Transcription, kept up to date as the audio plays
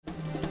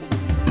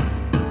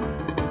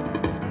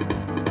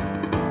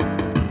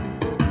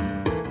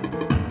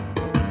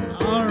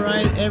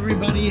right,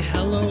 everybody,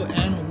 hello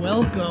and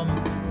welcome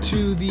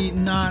to the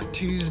Not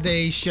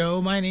Tuesday show.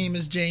 My name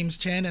is James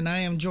Chen, and I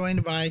am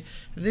joined by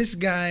this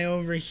guy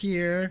over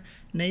here,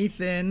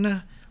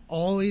 Nathan.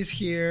 Always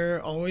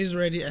here, always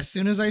ready. As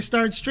soon as I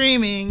start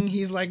streaming,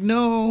 he's like,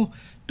 no,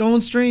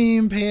 don't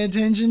stream, pay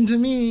attention to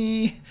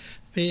me.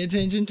 Pay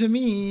attention to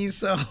me.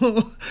 So,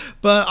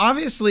 but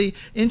obviously,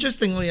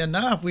 interestingly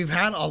enough, we've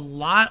had a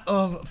lot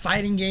of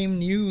fighting game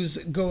news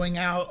going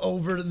out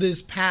over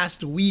this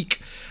past week.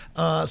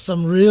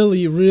 Some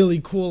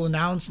really cool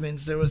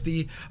announcements. There was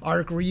the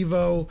Arc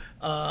Revo,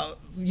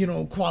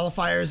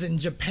 qualifiers in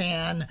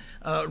Japan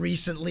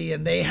recently,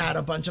 and they had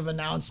a bunch of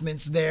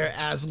announcements there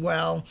as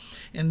well.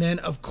 And then,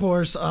 of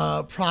course,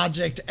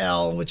 Project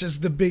L, which is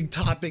the big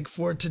topic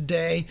for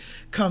today,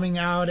 coming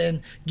out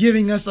and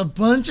giving us a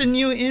bunch of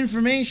new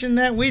information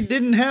that we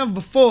didn't have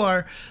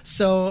before.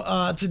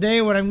 So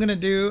today, what I'm gonna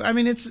do,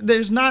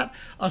 there's not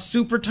a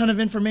super ton of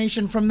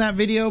information from that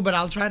video, but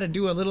I'll try to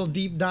do a little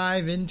deep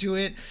dive into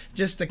it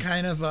just to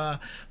kind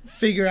of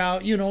figure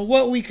out,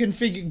 what we can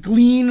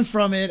glean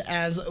from it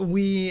as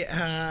we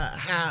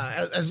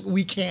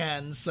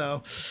can.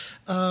 So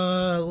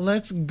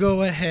let's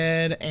go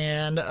ahead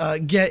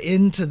and get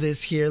into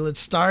this here. Let's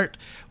start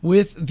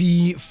with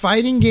the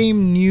fighting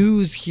game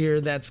news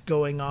here that's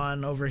going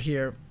on over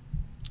here.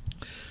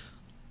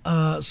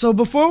 So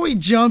before we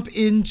jump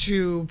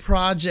into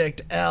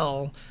Project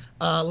L,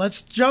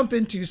 let's jump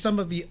into some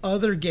of the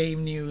other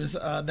game news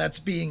that's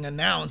being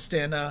announced.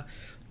 And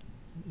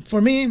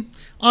for me,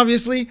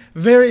 obviously,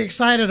 very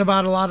excited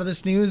about a lot of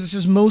this news. This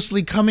is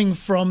mostly coming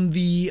from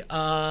the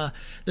ArcSys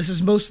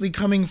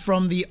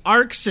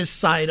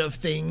side of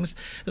things.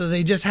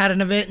 They just had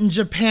an event in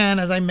Japan,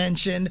 as I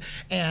mentioned,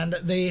 and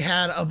they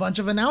had a bunch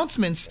of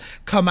announcements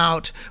come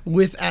out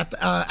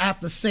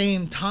at the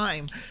same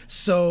time.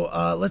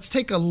 So let's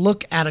take a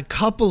look at a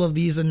couple of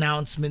these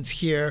announcements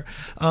here.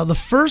 The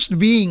first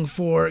being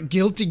for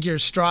Guilty Gear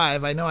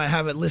Strive. I know I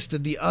have it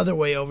listed the other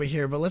way over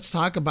here, but let's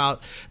talk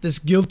about this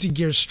Guilty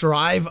Gear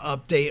Strive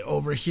update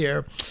over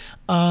here.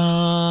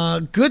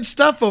 Good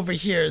stuff over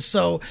here.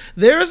 So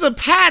there's a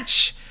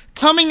patch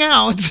coming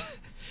out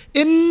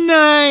in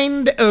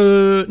 9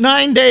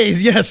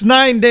 days. Yes,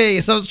 9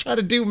 days. I was trying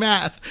to do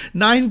math.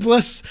 9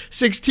 plus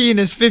 16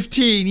 is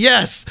 15.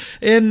 Yes,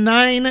 in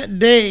 9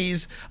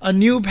 days, a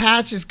new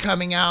patch is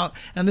coming out.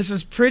 And this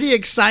is pretty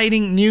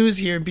exciting news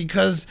here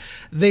because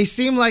they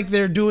seem like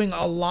they're doing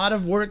a lot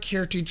of work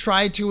here to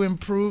try to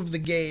improve the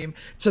game,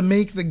 to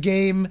make the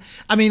game,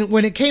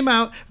 when it came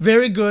out,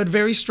 very good,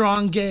 very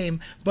strong game,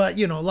 but,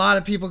 a lot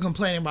of people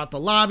complaining about the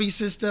lobby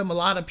system, a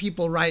lot of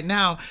people right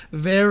now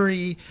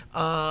very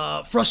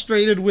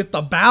frustrated with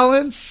the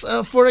balance,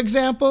 for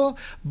example,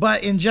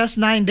 but in just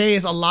 9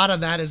 days, a lot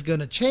of that is going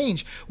to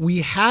change.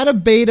 We had a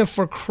beta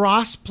for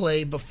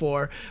crossplay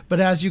before, but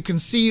as you can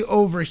see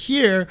over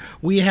here,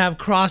 we have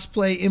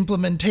crossplay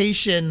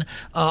implementation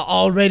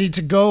all ready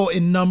to go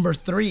in number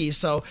 3.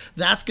 So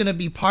that's going to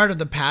be part of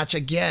the patch.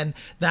 Again,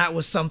 that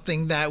was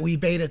something that we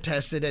beta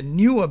tested and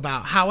knew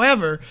about.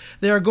 However,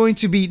 there are going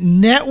to be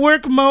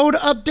network mode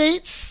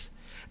updates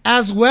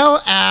as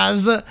well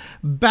as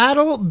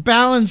battle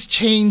balance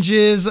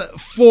changes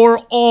for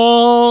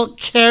all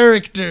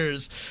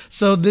characters.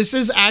 So this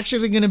is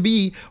actually going to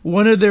be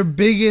one of their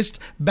biggest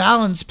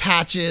balance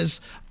patches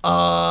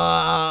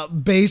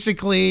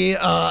basically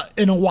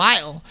in a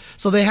while.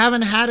 So they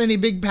haven't had any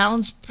big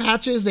balance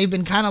patches. They've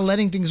been kind of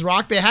letting things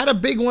rock. They had a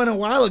big one a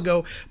while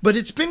ago, but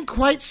it's been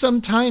quite some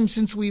time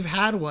since we've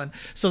had one.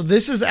 So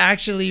this is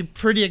actually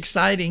pretty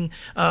exciting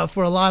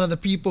for a lot of the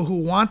people who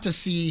want to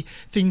see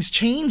things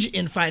change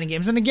in fighting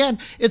games. And again,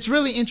 it's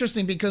really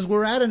interesting because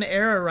we're at an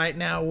era right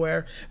now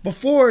where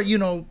before,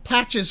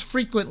 patches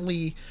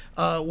frequently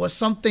was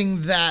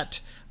something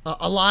that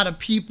a lot of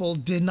people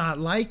did not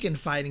like in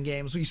fighting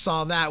games. We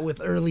saw that with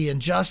early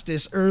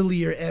Injustice,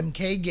 earlier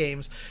MK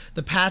games.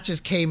 The patches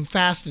came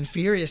fast and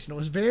furious, and it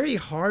was very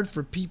hard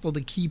for people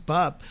to keep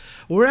up.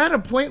 We're at a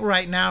point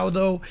right now,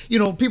 though,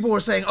 people were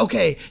saying,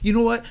 okay, you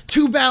know what,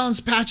 2 balance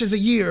patches a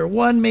year,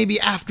 one maybe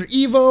after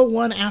EVO,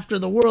 one after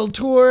the World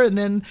Tour, and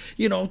then,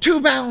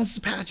 2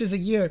 balanced patches a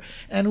year.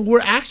 And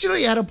we're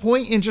actually at a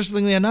point,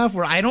 interestingly enough,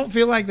 where I don't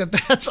feel like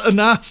that's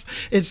enough.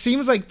 It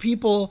seems like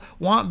people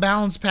want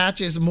balance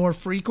patches more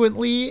frequently,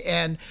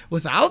 and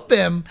without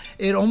them,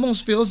 it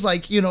almost feels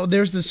like,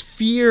 there's this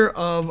fear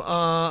of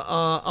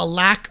a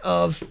lack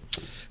of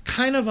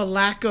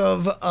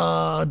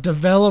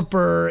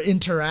developer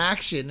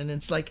interaction, and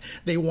it's like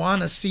they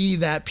want to see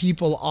that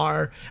people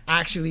are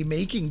actually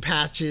making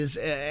patches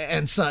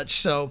and such.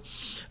 So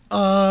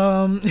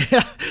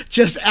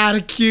just add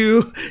a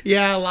queue.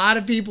 Yeah, a lot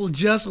of people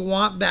just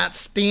want that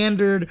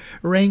standard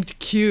ranked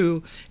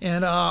queue,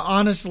 and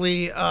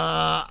honestly,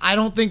 I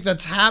don't think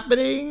that's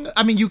happening.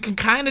 You can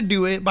kind of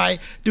do it by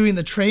doing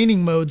the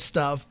training mode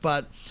stuff,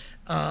 but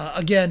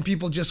again,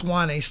 people just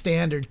want a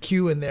standard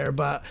queue in there,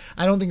 but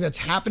I don't think that's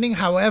happening.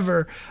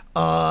 However,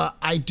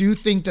 I do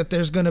think that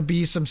there's going to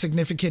be some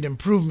significant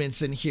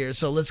improvements in here.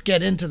 So let's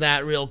get into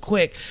that real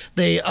quick.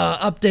 They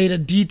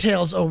updated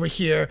details over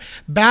here,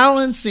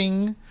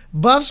 balancing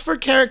buffs for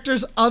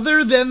characters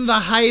other than the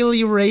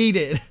highly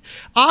rated.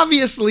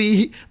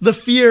 Obviously, the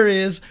fear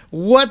is,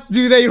 what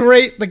do they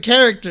rate the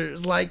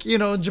characters? Like,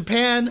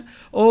 Japan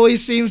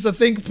always seems to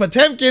think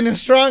Potemkin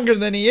is stronger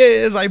than he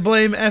is. I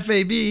blame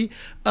FAB.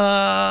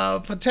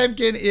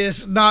 Potemkin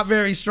is not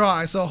very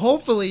strong. So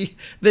hopefully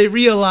they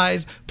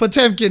realize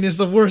Potemkin is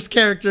the worst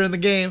character in the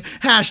game.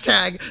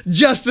 Hashtag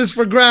justice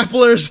for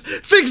grapplers.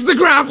 Fix the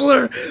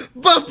grappler.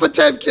 Buff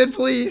Potemkin,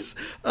 please.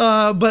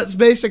 But it's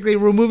basically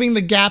removing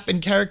the gap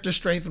in character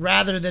strength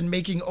rather than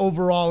making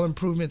overall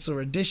improvements or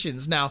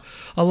additions. Now,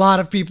 a lot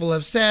of people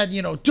have said,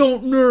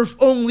 don't nerf,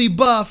 only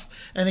buff.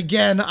 And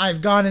again,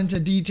 I've gone into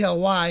detail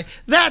why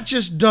that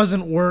just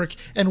doesn't work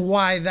and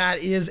why that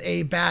is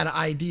a bad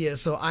idea.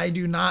 So I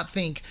do not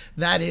think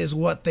that is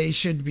what they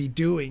should be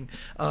doing.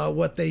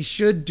 What they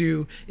should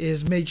do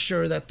is make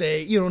sure that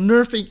they,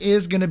 nerfing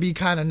is going to be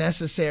kind of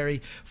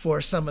necessary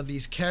for some of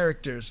these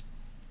characters.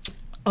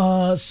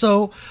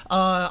 So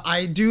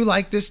I do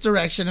like this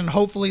direction, and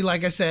hopefully,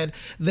 like I said,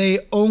 they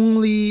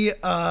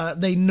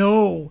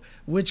know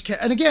which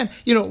and again,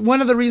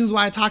 one of the reasons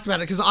why I talked about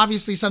it, because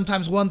obviously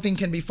sometimes one thing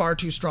can be far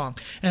too strong,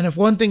 and if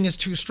one thing is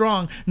too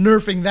strong,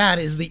 nerfing that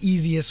is the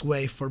easiest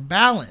way for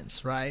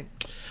balance, right?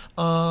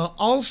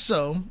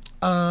 Also,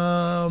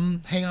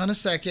 hang on a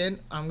second,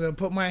 I'm gonna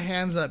put my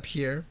hands up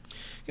here.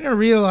 I'm gonna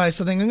realize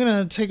something. I'm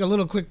gonna take a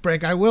little quick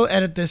break. I will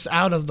edit this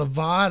out of the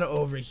VOD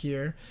over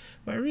here.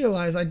 I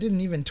realized I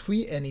didn't even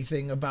tweet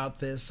anything about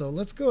this, so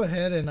let's go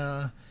ahead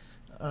and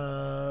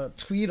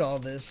tweet all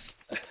this.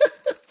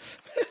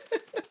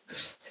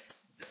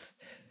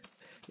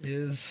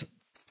 Is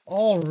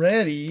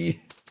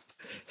already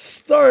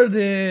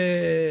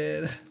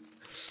started.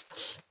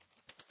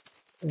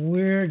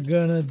 We're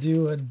gonna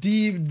do a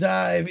deep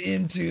dive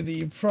into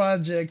the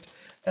Project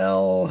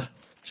L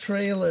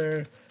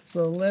trailer,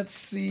 so let's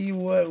see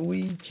what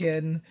we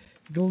can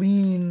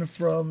glean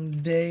from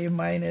day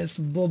minus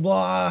blah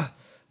blah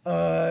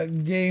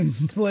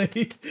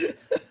gameplay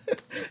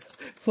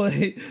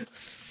play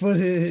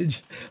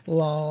footage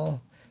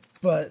lol,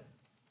 but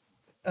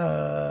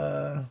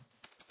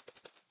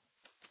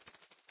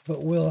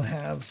we'll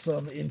have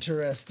some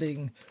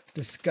interesting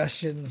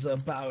discussions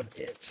about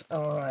it.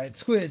 All right,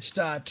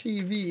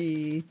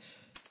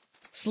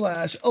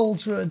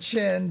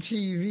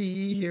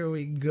 twitch.tv/UltraChenTV. Here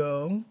we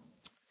go.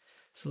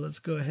 So let's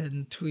go ahead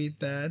and tweet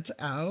that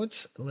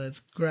out. Let's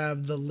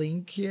grab the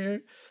link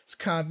here. Let's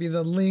copy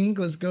the link.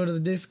 Let's go to the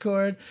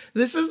Discord.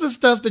 This is the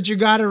stuff that you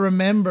got to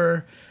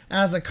remember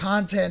as a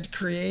content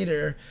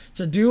creator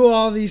to do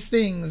all these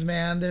things,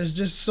 man. There's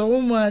just so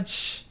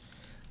much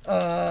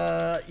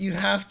you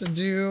have to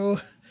do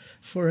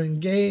for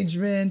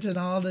engagement and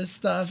all this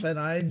stuff, and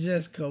I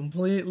just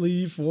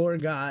completely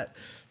forgot.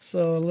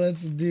 So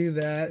let's do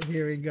that.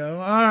 Here we go.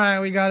 All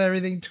right, we got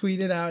everything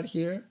tweeted out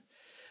here.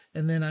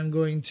 And then I'm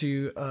going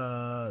to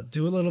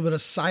do a little bit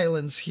of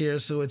silence here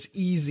so it's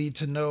easy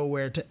to know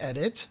where to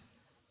edit.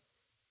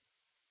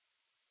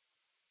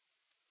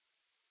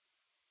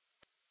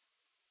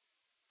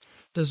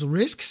 Does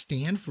risk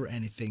stand for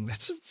anything?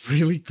 That's a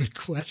really good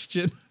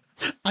question.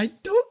 I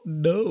don't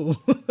know.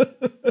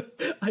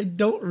 I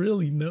don't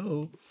really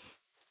know.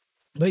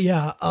 But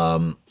yeah,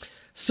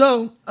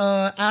 so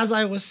as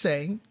I was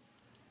saying,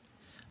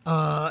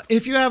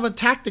 if you have a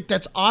tactic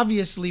that's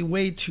obviously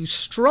way too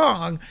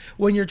strong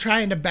when you're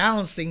trying to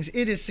balance things,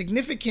 it is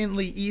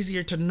significantly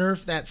easier to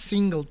nerf that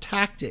single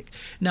tactic.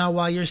 Now,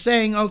 while you're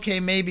saying, okay,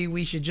 maybe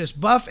we should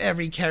just buff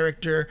every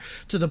character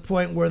to the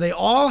point where they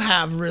all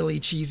have really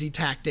cheesy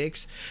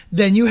tactics,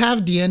 then you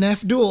have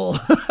DNF Duel.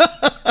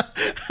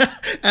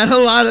 And a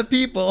lot of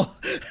people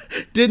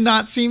did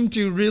not seem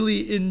to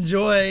really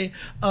enjoy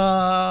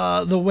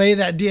the way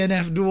that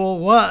DNF Duel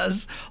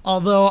was.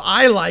 Although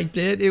I liked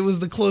it. It was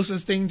the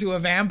closest thing to a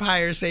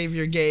Vampire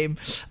Savior game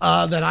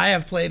that I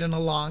have played in a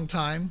long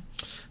time.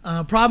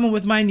 Problem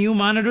with my new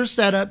monitor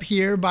setup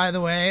here, by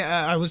the way,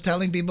 I was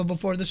telling people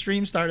before the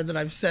stream started that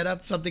I've set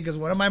up something because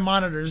one of my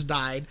monitors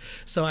died,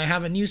 so I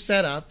have a new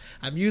setup.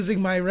 I'm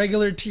using my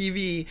regular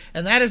TV,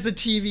 and that is the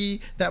TV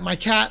that my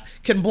cat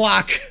can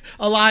block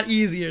a lot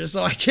easier,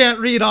 so I can't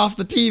read off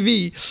the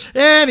TV.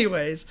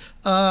 Anyways,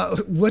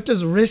 what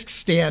does risk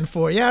stand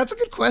for? Yeah, it's a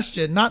good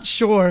question. Not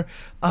sure.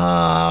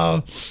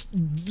 The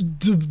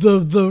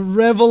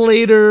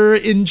Revelator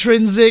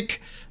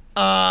intrinsic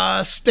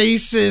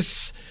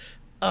stasis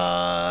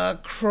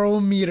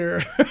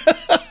chrometer.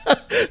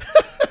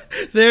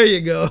 There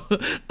you go.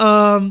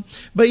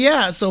 But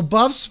yeah, so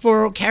buffs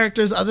for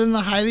characters other than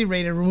the highly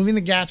rated, removing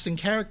the gaps in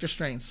character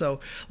strength. So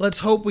let's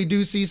hope we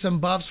do see some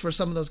buffs for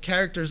some of those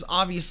characters.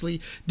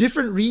 Obviously,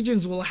 different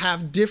regions will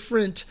have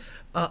different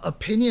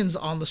opinions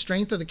on the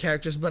strength of the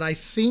characters, but I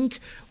think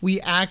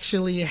we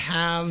actually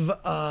have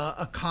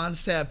a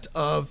concept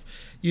of,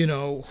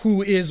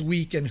 who is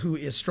weak and who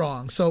is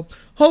strong. So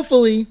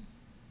hopefully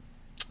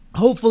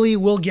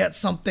we'll get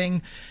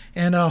something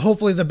And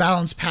hopefully the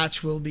balance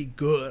patch will be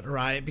good,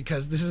 right?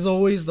 Because this is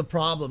always the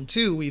problem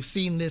too. We've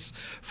seen this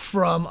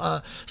from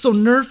so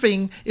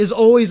nerfing is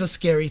always a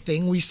scary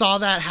thing. We saw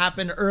that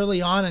happen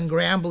early on in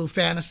Granblue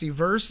Fantasy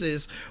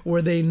Versus,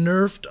 where they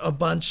nerfed a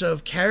bunch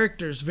of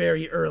characters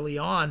very early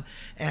on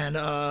and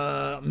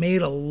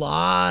made a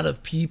lot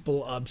of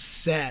people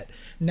upset.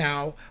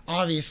 Now,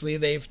 obviously,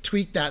 they've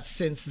tweaked that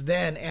since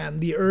then, and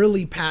the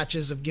early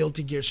patches of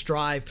Guilty Gear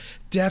Strive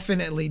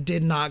definitely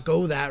did not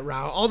go that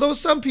route. Although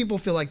some people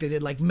feel like they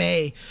did, like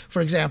Mei,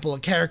 for example, a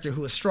character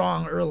who was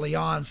strong early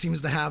on,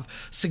 seems to have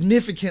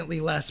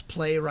significantly less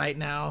play right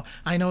now.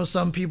 I know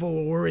some people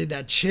were worried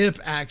that Chip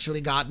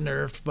actually got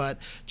nerfed, but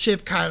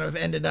Chip kind of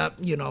ended up,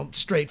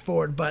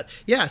 straightforward. But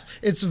yes,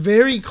 it's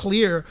very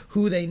clear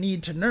who they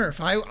need to nerf.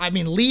 I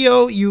mean,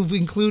 Leo, you've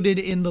included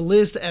in the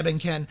list,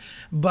 Ebenken,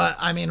 but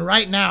I mean,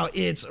 right now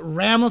it's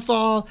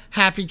Ramlethal,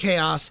 Happy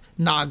Chaos,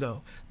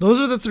 Nago. Those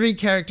are the three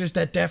characters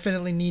that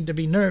definitely need to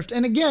be nerfed.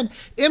 And again,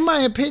 in my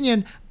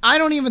opinion, I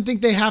don't even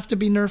think they have to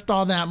be nerfed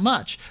all that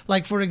much.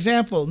 Like, for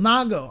example,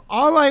 Nago.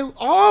 All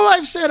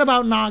I've said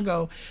about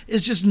Nago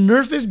is just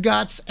nerf his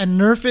guts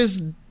and nerf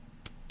his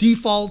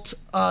default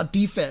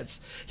defense.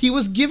 He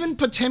was given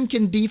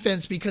Potemkin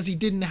defense because he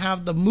didn't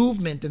have the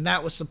movement, and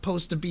that was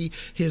supposed to be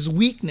his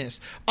weakness.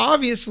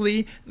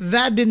 Obviously,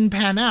 that didn't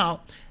pan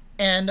out.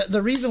 And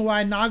the reason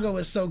why Nago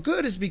is so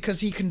good is because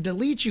he can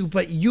delete you,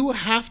 but you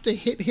have to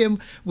hit him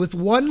with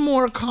one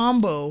more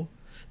combo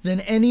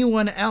than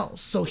anyone else.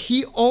 So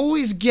he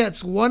always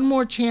gets one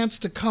more chance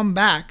to come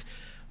back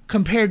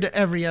compared to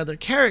every other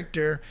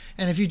character.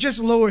 And if you just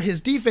lower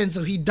his defense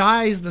so he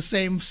dies the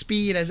same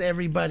speed as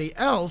everybody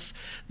else,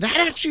 that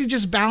actually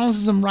just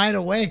balances him right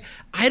away.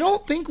 I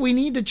don't think we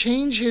need to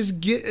change his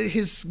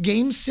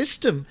game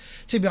system,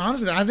 to be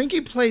honest with you. I think he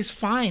plays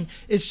fine.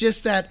 It's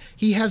just that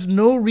he has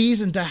no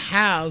reason to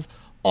have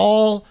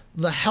all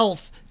the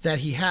health that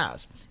he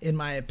has, in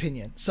my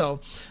opinion.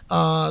 So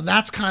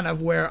that's kind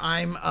of where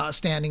I'm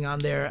standing on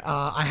there.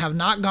 I have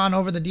not gone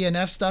over the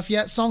DNF stuff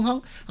yet,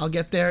 Songhung. I'll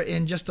get there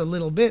in just a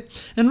little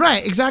bit. And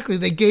right, exactly.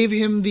 They gave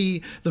him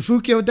the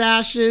Fukyo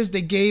dashes.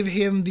 They gave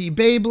him the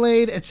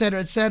Beyblade, etc.,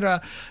 etc.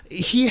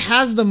 He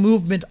has the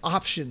movement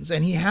options,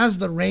 and he has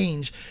the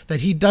range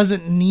that he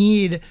doesn't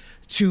need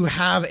to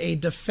have a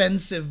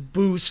defensive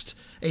boost,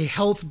 a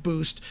health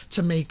boost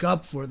to make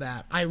up for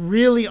that. I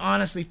really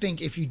honestly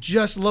think if you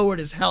just lowered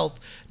his health,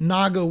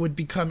 Nago would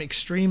become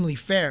extremely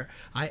fair.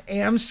 I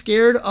am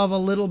scared of a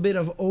little bit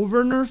of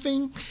over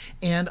nerfing,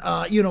 and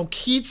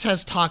Keats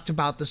has talked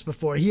about this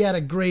before. He had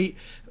a great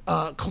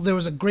there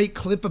was a great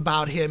clip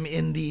about him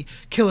in the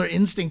Killer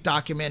Instinct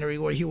documentary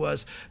where he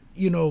was,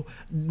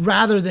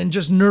 rather than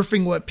just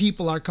nerfing what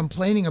people are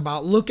complaining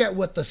about, look at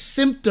what the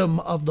symptom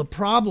of the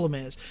problem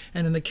is.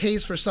 And in the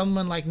case for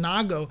someone like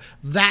Nago,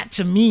 that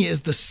to me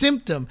is the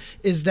symptom,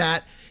 is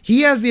that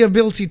he has the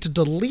ability to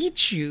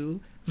delete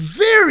you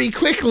very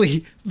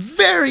quickly,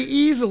 very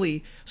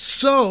easily.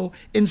 So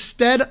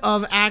instead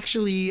of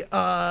actually,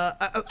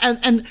 what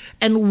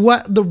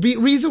the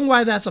reason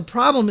why that's a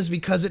problem is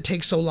because it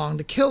takes so long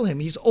to kill him.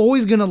 He's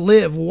always going to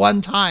live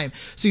one time.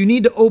 So you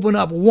need to open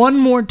up one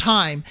more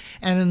time.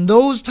 And in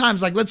those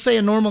times, like let's say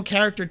a normal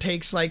character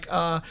takes like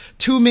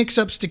 2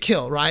 mix-ups to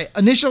kill, right?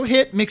 Initial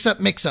hit, mix-up,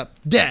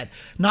 dead.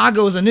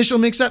 Nago's initial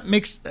mix-up,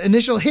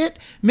 initial hit,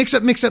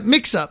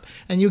 mix-up.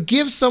 And you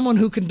give someone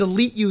who can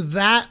delete you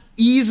that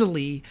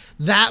easily,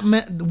 that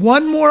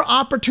one more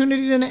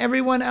opportunity than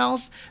everyone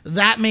else,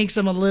 that makes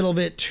them a little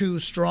bit too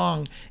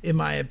strong, in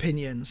my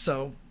opinion.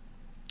 So,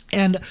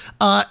 and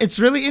it's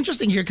really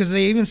interesting here because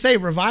they even say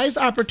revised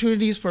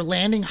opportunities for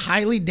landing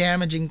highly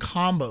damaging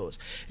combos,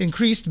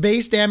 increased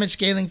base damage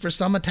scaling for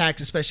some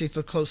attacks, especially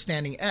for close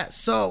standing S.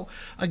 So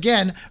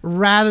again,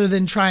 rather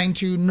than trying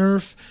to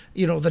nerf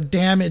the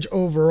damage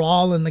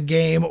overall in the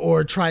game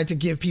or try to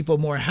give people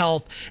more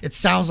health, it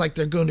sounds like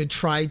they're going to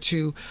try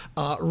to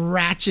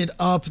ratchet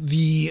up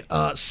the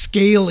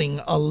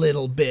scaling a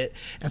little bit.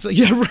 And so,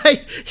 yeah,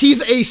 right,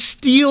 he's a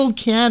steel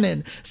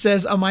cannon,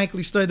 says a Mike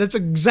Lee story. That's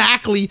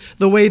exactly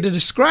the way to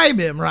describe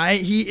him,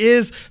 right?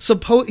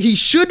 He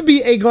should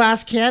be a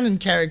glass cannon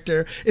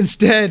character.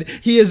 Instead,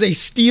 he is a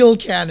steel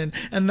cannon,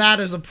 and that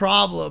is a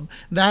problem.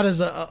 That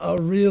is a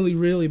really,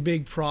 really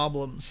big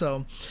problem.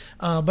 So,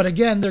 but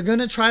again, they're going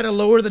to try to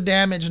lower the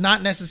damage,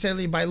 not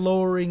necessarily by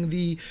lowering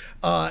the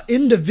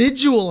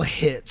individual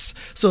hits.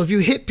 So if you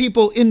hit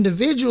people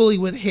individually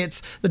with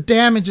hits, the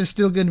damage is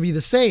still going to be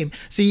the same.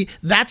 See,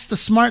 that's the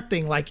smart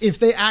thing. Like if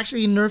they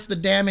actually nerf the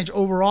damage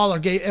overall or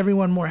gave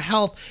everyone more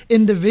health,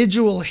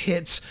 individual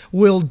hits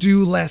will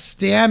do less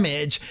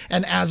damage.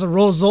 And as a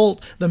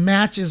result, the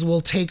matches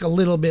will take a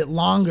little bit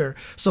longer.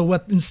 So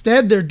what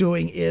instead they're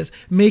doing is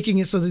making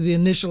it so that the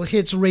initial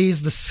hits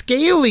raise the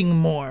scaling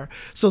more.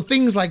 So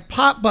things like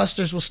Pop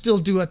Busters will still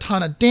do a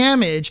ton of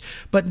damage,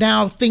 but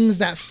now things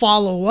that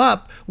follow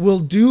up will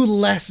do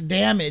less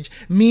damage,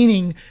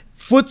 meaning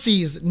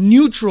Footsie's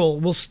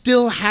neutral will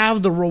still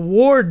have the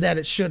reward that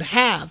it should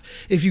have.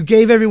 If you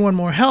gave everyone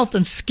more health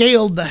and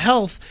scaled the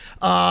health,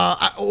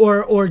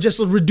 or just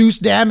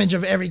reduced damage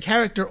of every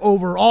character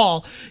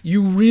overall,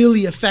 you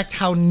really affect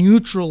how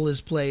neutral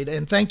is played.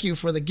 And thank you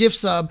for the gift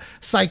sub,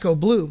 Psycho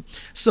Blue.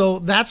 So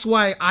that's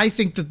why I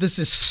think that this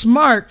is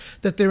smart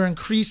that they're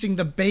increasing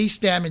the base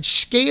damage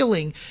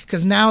scaling,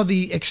 because now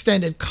the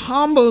extended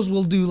combos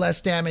will do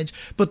less damage,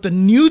 but the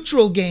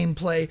neutral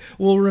gameplay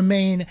will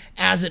remain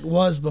as it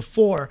was before.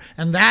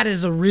 And that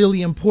is a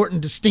really important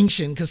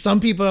distinction, because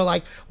some people are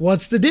like,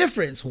 what's the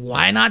difference?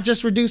 Why not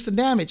just reduce the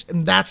damage?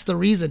 And that's the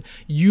reason.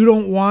 You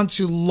don't want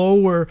to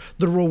lower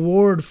the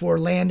reward for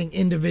landing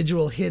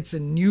individual hits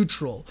in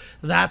neutral.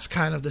 That's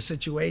kind of the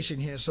situation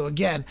here. So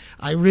again,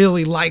 I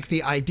really like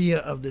the idea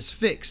of this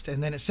fixed.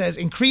 And then it says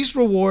increased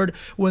reward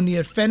when the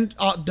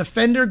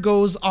defender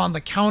goes on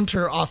the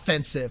counter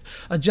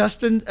offensive.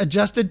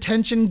 Adjusted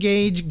tension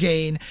gauge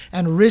gain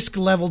and risk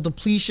level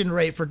depletion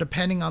rate for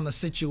depending on the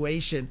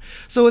situation.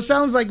 So it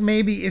sounds like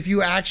maybe if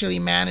you actually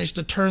manage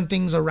to turn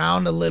things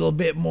around a little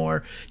bit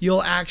more,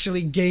 you'll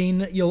actually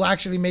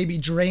maybe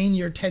drain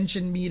your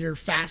tension meter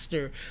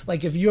faster.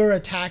 Like if you're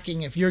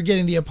attacking, if you're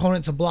getting the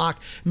opponent to block,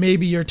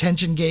 maybe your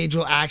tension gauge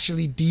will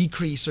actually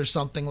decrease or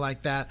something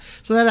like that.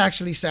 So that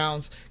actually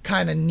sounds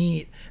kind of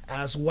neat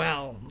as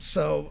well.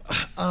 So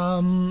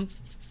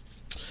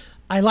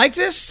I like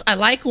this. I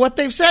like what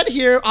they've said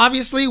here.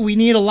 Obviously, we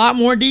need a lot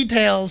more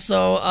details.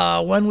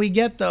 So when we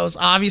get those,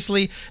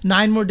 obviously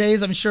 9 more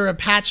days, I'm sure a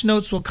patch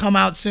notes will come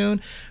out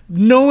soon.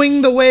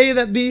 Knowing the way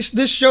that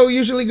this show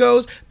usually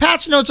goes,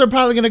 patch notes are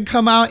probably going to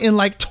come out in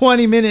like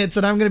 20 minutes,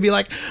 and I'm going to be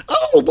like,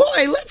 oh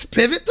boy, let's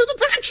pivot to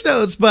the patch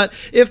notes. But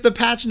if the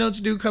patch notes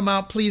do come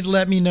out, please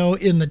let me know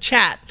in the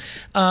chat.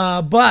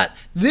 But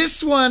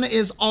this one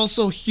is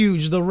also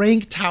huge, the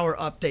rank tower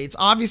updates.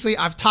 Obviously,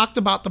 I've talked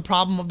about the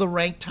problem of the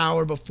rank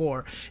tower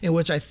before, in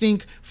which I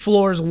think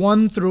floors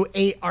 1 through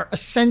 8 are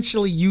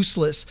essentially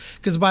useless,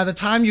 because by the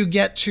time you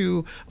get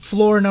to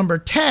floor number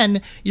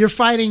 10, you're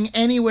fighting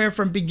anywhere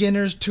from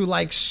beginners to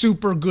like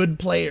super good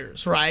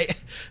players, right?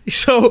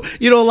 So,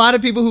 a lot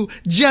of people who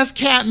just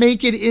can't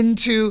make it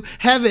into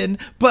heaven,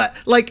 but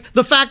like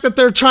the fact that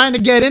they're trying to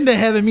get into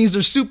heaven means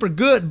they're super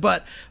good.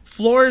 But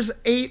floors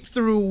 8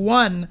 through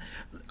 1,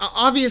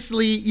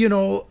 obviously,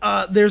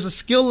 there's a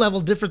skill level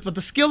difference, but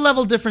the skill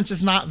level difference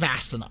is not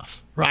vast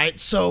enough, right?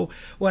 So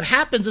what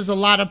happens is a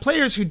lot of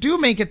players who do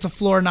make it to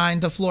floor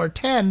 9 to floor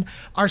 10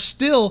 are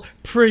still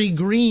pretty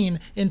green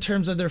in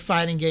terms of their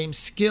fighting game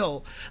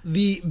skill.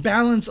 The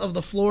balance of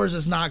the floors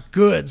is not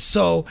good.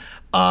 So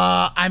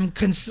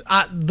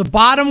the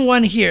bottom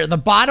one here, the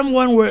bottom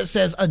one where it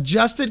says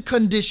adjusted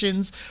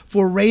conditions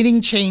for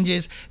rating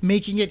changes,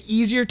 making it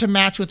easier to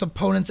match with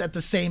opponents at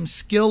the same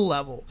skill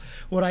level.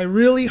 What I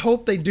really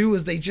hope they do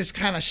is they just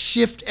kind of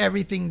shift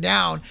everything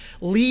down,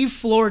 leave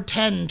floor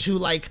 10 to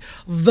like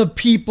the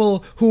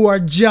people who are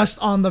just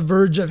on the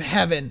verge of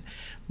heaven.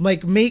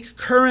 Like make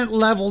current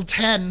level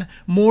 10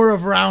 more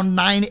of around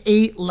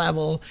 9-8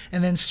 level,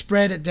 and then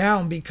spread it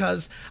down,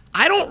 because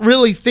I don't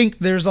really think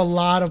there's a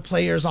lot of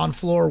players on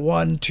floor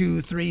 1,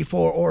 2, 3,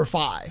 4, or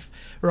 5.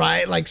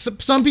 Right? Like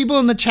some people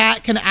in the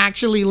chat can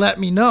actually let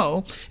me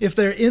know if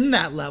they're in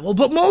that level,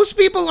 but most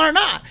people are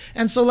not.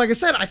 And so, like I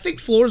said, I think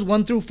floors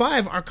 1 through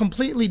 5 are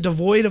completely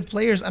devoid of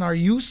players and are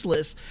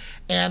useless.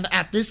 And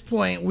at this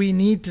point, we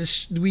need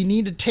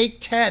to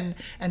take 10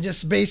 and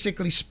just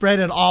basically spread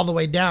it all the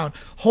way down.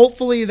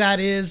 Hopefully that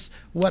is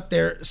what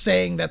they're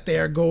saying that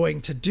they're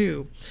going to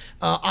do.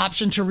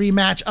 Option to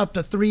rematch up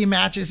to 3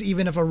 matches,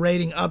 even if a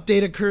rating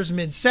update occurs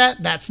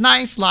mid-set. That's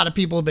nice. A lot of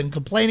people have been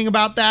complaining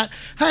about that.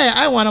 Hey,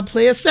 I want to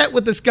play a set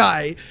with this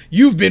guy.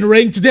 You've been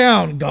ranked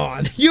down,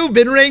 gone. You've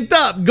been ranked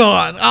up,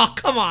 gone. Oh,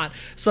 come on.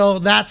 So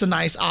that's a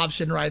nice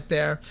option right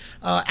there.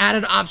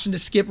 Added option to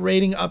skip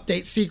rating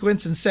update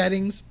sequence and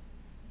settings.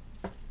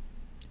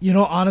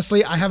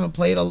 Honestly, I haven't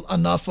played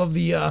enough of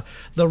the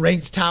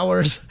ranked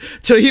towers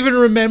to even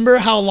remember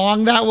how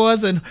long that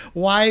was and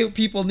why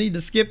people need to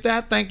skip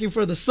that. Thank you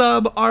for the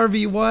sub,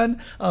 RV1.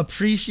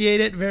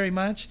 Appreciate it very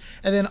much.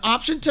 And then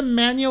option to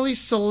manually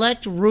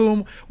select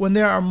room when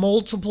there are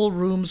multiple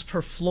rooms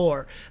per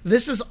floor.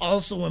 This is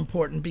also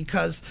important,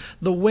 because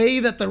the way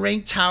that the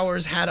ranked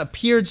towers had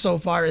appeared so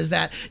far is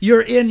that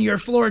you're in your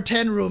floor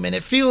 10 room and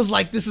it feels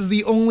like this is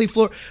the only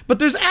floor, but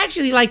there's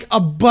actually like a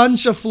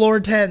bunch of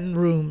floor 10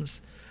 rooms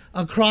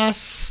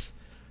across,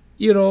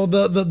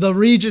 the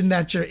region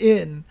that you're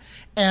in,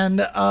 and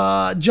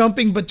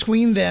jumping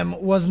between them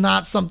was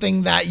not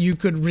something that you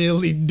could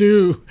really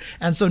do.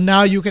 And so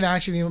now you can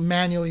actually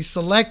manually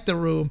select the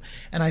room,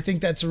 and I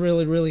think that's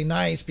really, really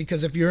nice,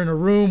 because if you're in a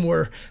room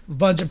where a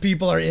bunch of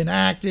people are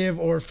inactive,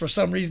 or for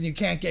some reason you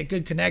can't get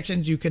good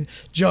connections, you can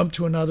jump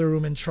to another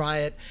room and try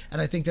it. And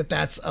I think that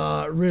that's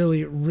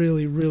really,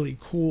 really, really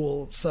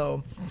cool.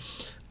 So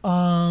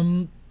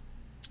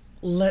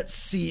let's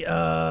see,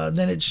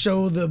 then it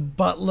show the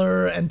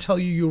butler and tell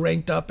you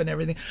ranked up and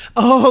everything.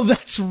 Oh,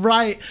 that's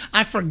right.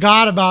 I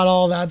forgot about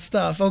all that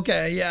stuff.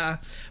 Okay, yeah.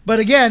 But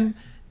again,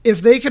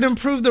 if they could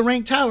improve the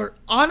rank tower,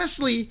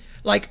 honestly,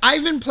 Like,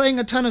 I've been playing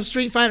a ton of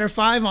Street Fighter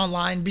V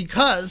online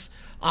because,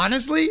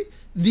 honestly,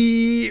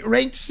 the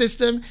ranked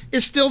system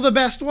is still the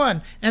best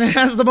one, and it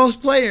has the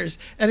most players,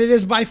 and it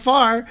is by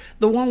far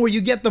the one where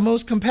you get the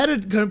most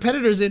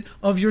competitors in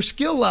of your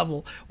skill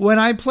level. When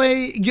I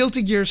play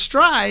Guilty Gear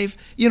Strive,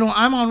 you know,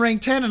 I'm on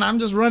rank 10 and I'm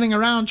just running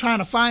around trying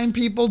to find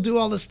people, do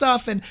all this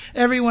stuff, and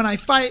everyone I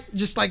fight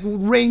just like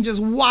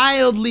ranges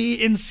wildly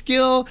in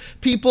skill.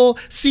 People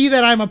see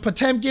that I'm a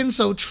Potemkin,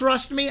 so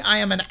trust me, I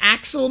am an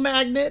Axel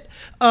magnet.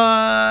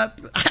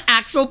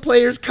 Axel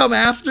players come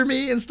after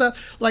me and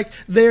stuff. Like,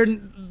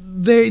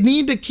 they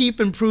need to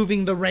keep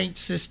improving the ranked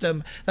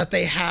system that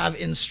they have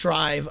in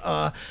Strive.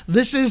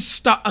 This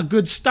is a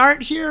good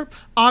start here.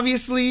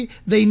 Obviously,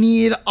 they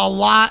need a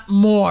lot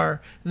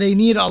more. They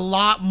need a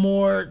lot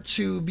more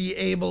to be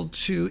able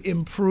to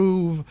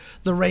improve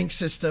the rank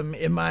system,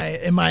 in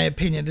my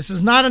opinion. This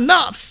is not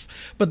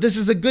enough, but this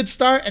is a good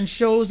start and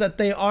shows that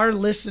they are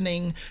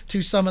listening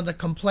to some of the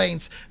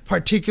complaints,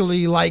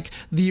 particularly like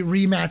the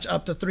rematch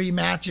up to 3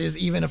 matches,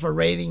 even if a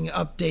rating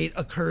update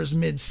occurs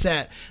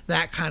mid-set,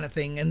 that kind of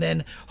thing. And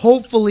then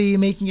hopefully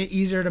making it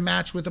easier to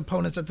match with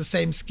opponents at the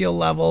same skill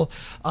level.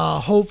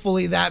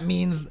 Hopefully that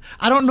means,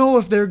 I don't know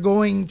if they're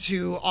going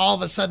to all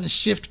of a sudden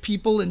shift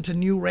people into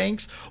new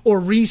ranks or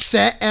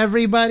reset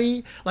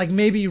everybody, like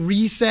maybe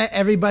reset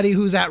everybody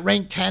who's at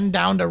rank 10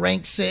 down to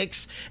rank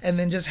 6 and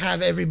then just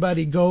have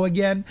everybody go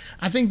again.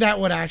 I think that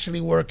would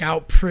actually work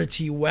out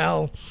pretty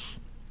well.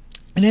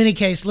 In any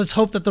case, let's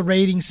hope that the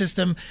rating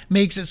system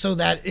makes it so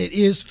that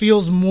it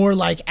feels more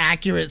like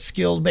accurate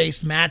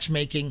skill-based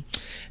matchmaking.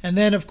 And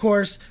then, of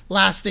course,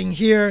 last thing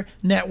here,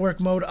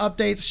 network mode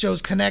updates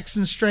shows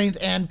connection strength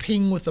and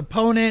ping with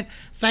opponent.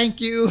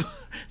 Thank you.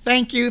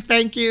 Thank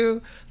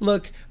you.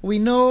 Look, we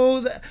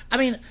know that, I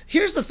mean,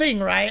 here's the thing,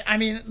 right? I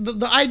mean,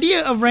 the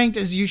idea of ranked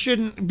is you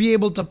shouldn't be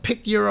able to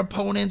pick your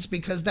opponents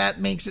because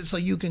that makes it so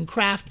you can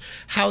craft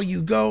how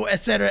you go,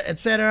 etc.,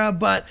 etc.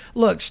 But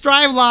look,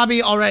 Strive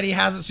Lobby already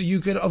has it so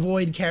you could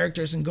avoid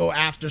characters and go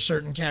after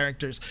certain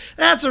characters.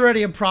 That's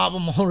already a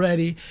problem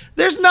already.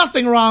 There's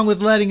nothing wrong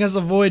with letting us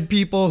avoid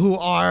people who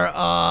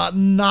are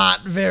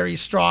not very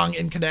strong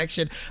in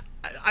connection.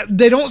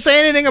 They don't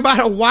say anything about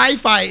a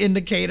Wi-Fi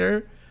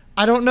indicator.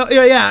 I don't know.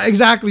 Yeah,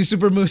 exactly,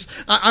 Super Moose.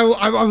 I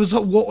was.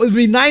 Well, it'd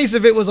be nice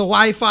if it was a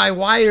Wi-Fi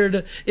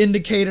wired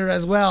indicator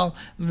as well.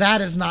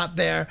 That is not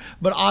there.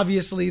 But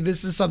obviously,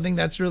 this is something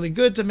that's really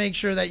good to make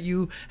sure that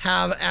you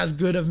have as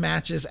good of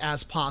matches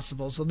as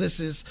possible. So this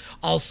is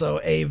also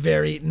a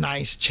very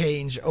nice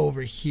change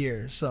over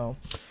here. So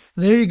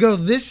there you go.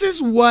 This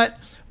is what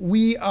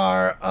we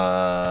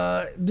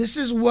are, this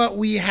is what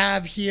we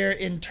have here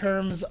in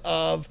terms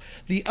of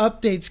the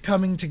updates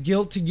coming to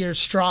Guilty Gear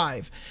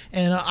Strive.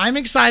 And I'm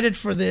excited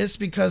for this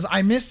because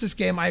I missed this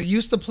game. I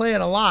used to play it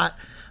a lot.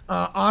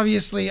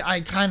 Obviously, I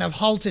kind of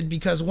halted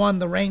because, one,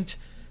 the ranked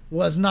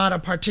was not a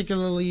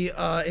particularly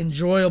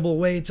enjoyable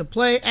way to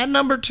play. And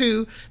number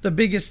two, the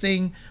biggest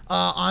thing,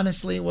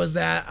 honestly, was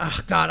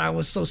that, God, I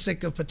was so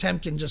sick of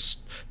Potemkin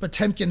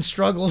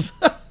struggles.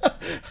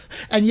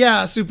 And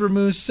yeah, Super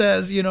Moose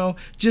says, you know,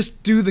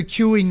 just do the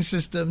queuing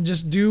system.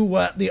 Just do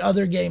what the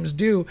other games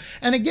do.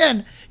 And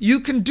again, you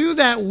can do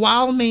that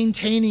while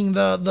maintaining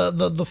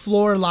the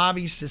floor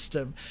lobby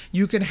system.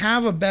 You can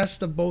have a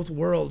best of both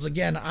worlds.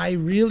 Again, I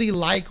really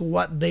like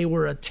what they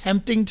were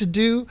attempting to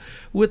do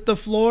with the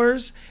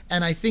floors,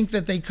 and I think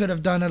that they could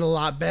have done it a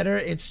lot better.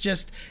 It's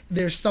just,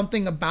 there's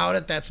something about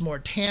it that's more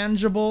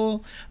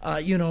tangible,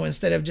 you know,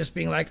 instead of just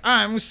being like,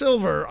 I'm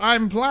silver,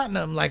 I'm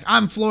platinum, like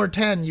I'm floor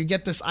 10. You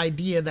get this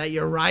idea that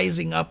you're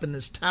rising up in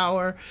this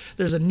tower.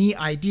 There's a neat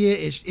idea.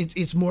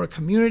 It's more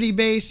community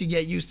based. You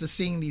get used to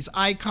seeing these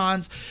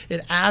icons.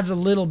 It adds a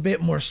little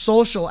bit more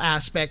social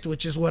aspect,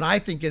 which is what I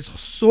think is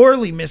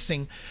sorely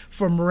missing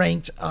from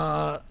ranked,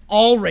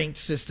 all ranked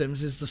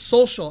systems, is the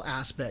social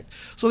aspect.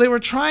 So they were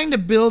trying to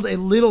build a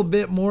little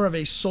bit more of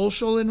a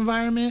social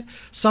environment.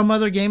 Some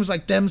other games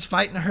like Them's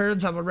Fightin'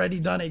 Herds have already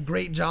done a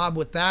great job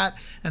with that,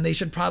 and they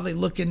should probably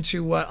look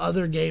into what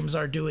other games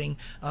are doing,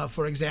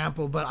 for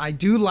example. But I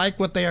do like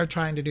what they are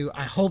trying to do.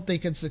 I hope they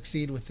can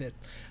succeed with it.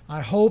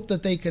 I hope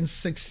that they can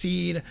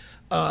succeed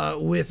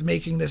with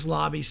making this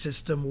lobby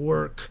system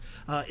work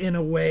in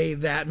a way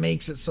that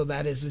makes it so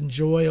that it's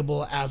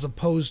enjoyable, as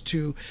opposed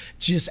to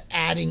just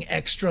adding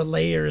extra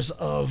layers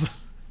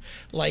of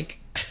like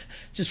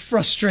just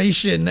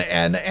frustration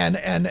and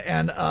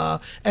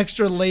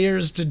extra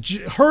layers to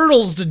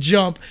hurdles to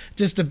jump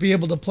just to be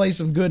able to play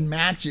some good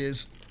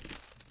matches.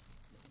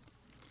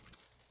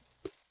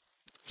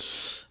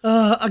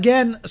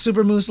 Again,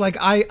 Super Moose, like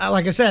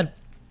I said,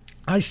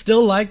 I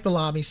still like the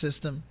lobby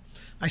system.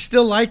 I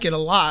still like it a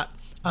lot.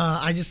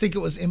 I just think it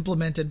was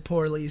implemented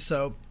poorly,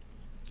 so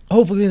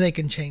hopefully they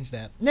can change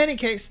that. In any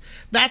case,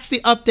 that's the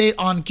update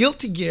on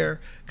Guilty Gear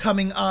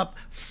coming up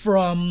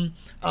from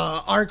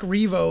Arc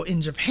Revo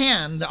in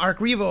Japan, the Arc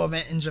Revo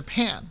event in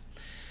Japan.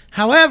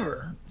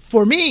 However,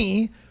 for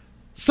me,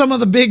 some of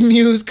the big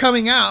news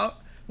coming out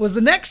was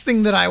the next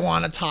thing that I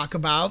want to talk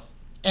about,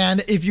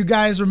 And if you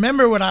guys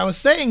remember what I was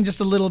saying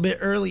just a little bit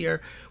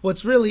earlier,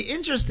 what's really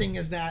interesting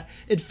is that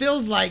it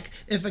feels like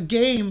if a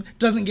game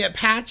doesn't get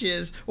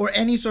patches or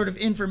any sort of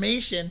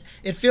information,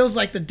 it feels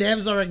like the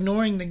devs are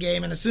ignoring the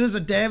game. And as soon as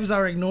the devs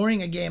are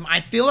ignoring a game,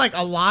 I feel like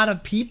a lot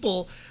of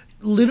people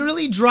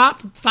literally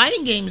drop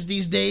fighting games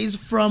these days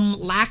from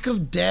lack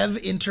of dev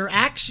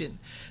interaction,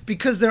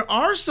 because there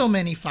are so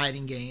many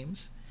fighting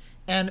games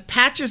and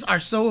patches are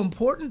so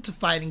important to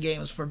fighting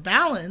games for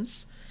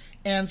balance.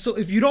 And so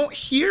if you don't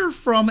hear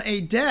from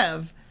a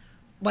dev,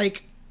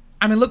 like,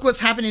 I mean, look what's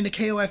happening to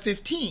KOF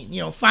 15.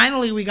 You know,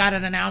 finally we got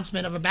an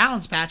announcement of a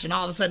balance patch, and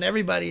all of a sudden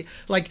everybody,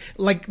 like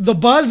the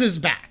buzz is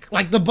back.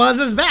 Like, the buzz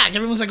is back.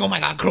 Everyone's like, oh my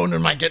God,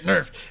 Cronin might get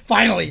nerfed.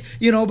 Finally.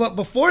 You know, but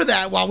before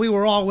that, while we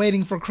were all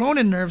waiting for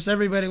Cronin nerfs,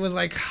 everybody was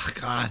like, oh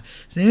God,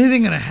 is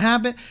anything going to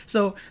happen?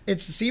 So it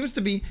seems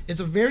to be,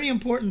 it's a very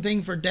important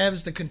thing for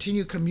devs to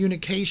continue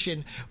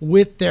communication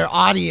with their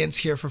audience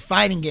here for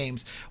fighting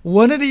games.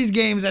 One of these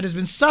games that has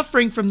been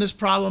suffering from this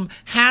problem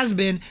has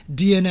been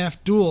DNF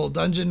Duel,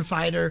 Dungeon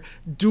Fighter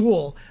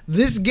Duel.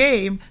 This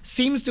game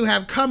seems to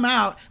have come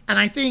out, and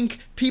I think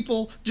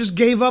people just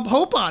gave up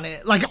hope on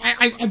it. Like,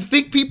 I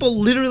think people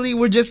literally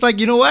were just like,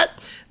 you know what?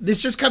 This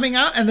is just coming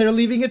out, and they're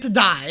leaving it to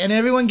die. And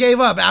everyone gave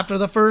up after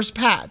the first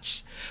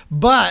patch.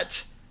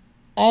 But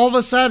all of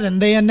a sudden,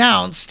 they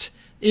announced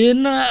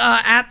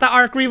at the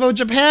Arc Revo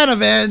Japan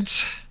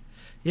event,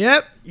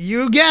 yep,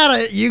 you got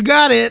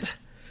it.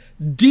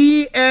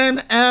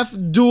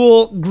 DNF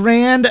Duel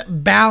Grand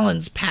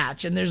Balance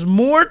Patch. And there's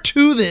more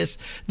to this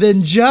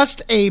than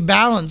just a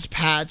balance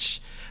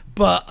patch.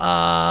 But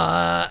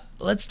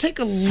let's take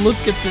a look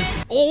at this.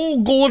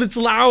 Oh God, it's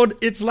loud.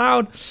 It's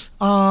loud.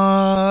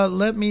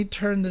 Let me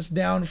turn this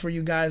down for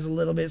you guys a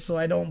little bit so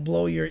I don't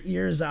blow your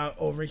ears out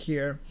over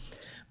here.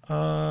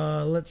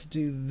 Let's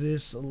do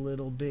this a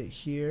little bit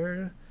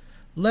here.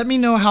 Let me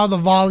know how the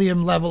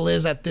volume level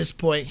is at this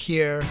point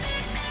here.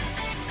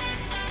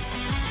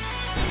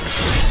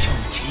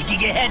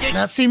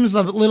 That seems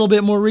a little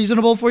bit more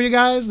reasonable for you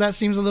guys.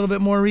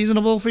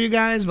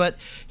 But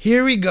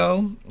here we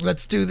go.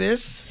 Let's do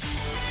this.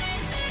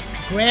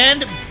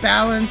 Grand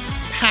Balance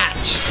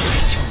Patch.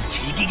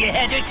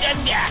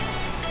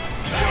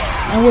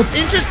 And what's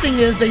interesting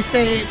is they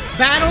say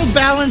Battle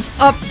Balance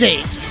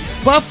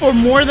Update. Buff for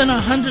more than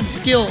 100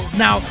 skills.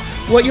 Now,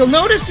 what you'll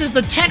notice is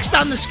the text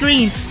on the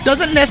screen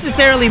doesn't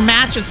necessarily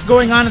match what's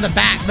going on in the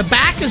back. The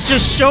back is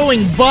just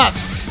showing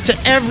buffs to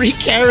every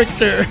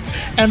character.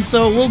 And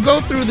so we'll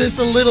go through this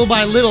a little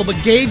by little.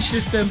 But gauge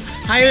system,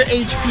 higher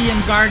HP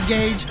and guard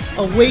gauge,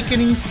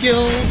 awakening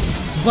skills,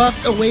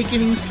 buffed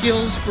awakening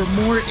skills for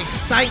more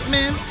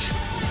excitement.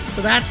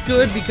 So that's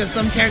good because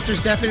some characters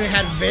definitely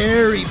had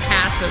very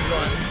passive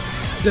ones.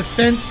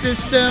 Defense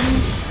system,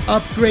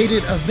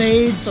 upgraded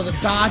evade, so the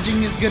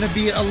dodging is going to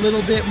be a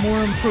little bit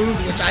more improved,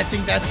 which I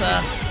think that's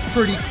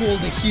pretty cool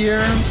to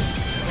hear.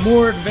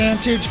 More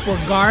advantage for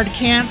guard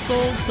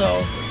cancel,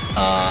 so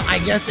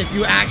I guess if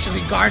you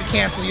actually guard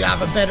cancel, you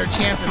have a better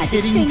chance of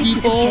hitting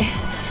people.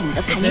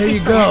 But there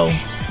you go.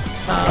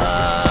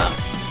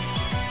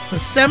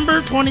 December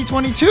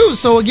 2022,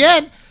 so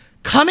again,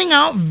 coming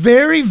out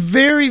very,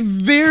 very,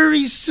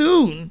 very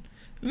soon.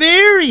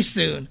 Very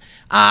soon.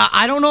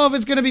 I don't know if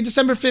it's going to be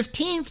December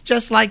 15th,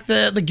 just like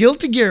the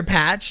Guilty Gear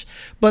patch,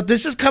 but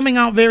this is coming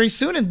out very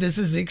soon, and this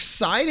is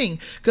exciting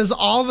because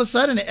all of a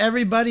sudden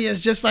everybody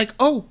is just like,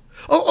 oh,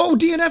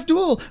 DNF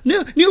Duel,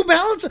 new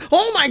balance,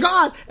 oh my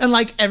God, and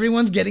like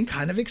everyone's getting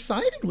kind of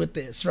excited with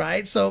this,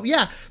 right? So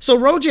yeah, so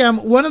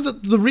Rojam, one of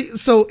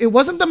so it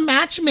wasn't the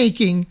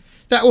matchmaking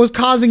that was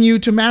causing you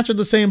to match with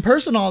the same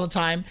person all the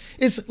time.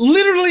 It's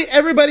literally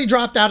everybody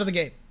dropped out of the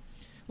game.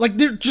 Like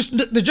there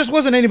just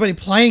wasn't anybody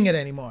playing it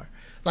anymore.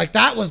 Like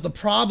that was the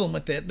problem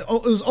with it. It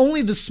was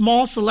only the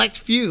small select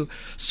few.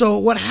 So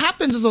what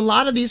happens is a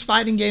lot of these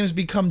fighting games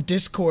become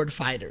Discord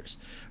fighters,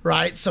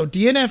 right? So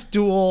DNF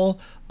Duel,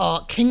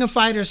 King of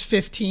Fighters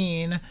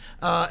 15,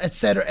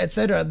 etc.,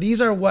 etc. These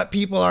are what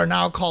people are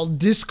now called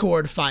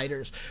Discord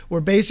fighters,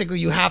 where basically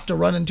you have to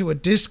run into a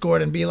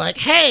Discord and be like,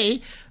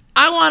 hey,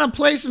 I want to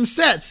play some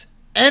sets.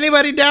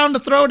 Anybody down to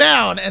throw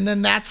down? And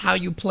then that's how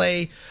you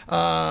play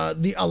a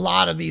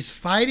lot of these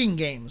fighting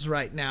games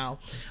right now.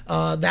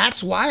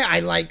 That's why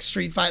I like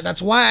Street Fighter.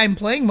 That's why I'm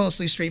playing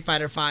mostly Street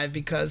Fighter V,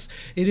 because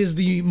it is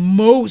the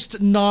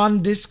most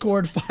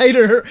non-Discord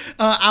fighter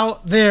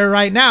out there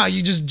right now.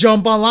 You just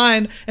jump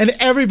online and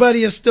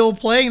everybody is still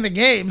playing the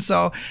game.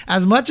 So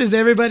as much as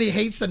everybody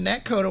hates the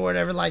netcode or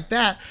whatever like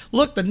that,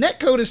 look, the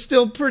netcode is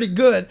still pretty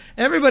good.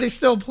 Everybody's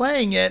still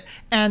playing it,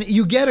 and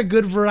you get a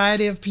good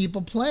variety of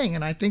people playing,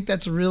 and I think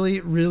that's really,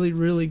 really,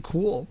 really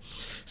cool.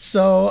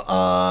 So,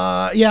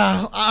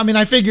 yeah, I mean,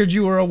 I figured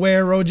you were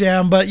aware,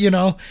 Rojam, but, you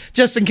know,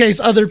 just in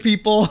case other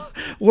people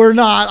were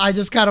not, I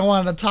just kind of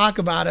wanted to talk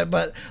about it.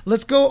 But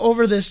let's go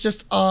over this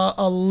just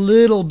a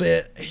little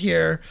bit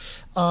here.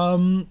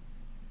 Again,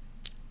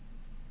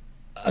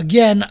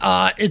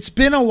 it's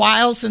been a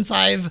while since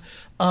I've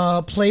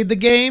played the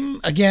game.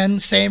 Again,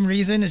 same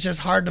reason. It's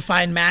just hard to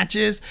find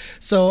matches.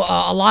 So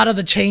a lot of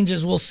the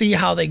changes, we'll see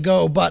how they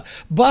go. But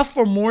buff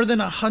for more than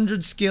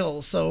 100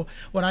 skills. So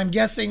what I'm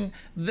guessing,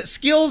 the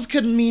skills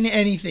could mean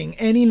anything.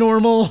 Any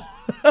normal,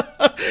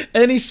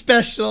 any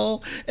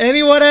special,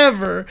 any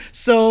whatever.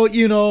 So,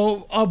 you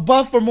know, a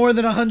buff for more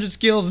than 100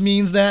 skills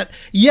means that,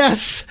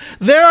 yes,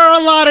 there are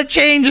a lot of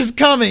changes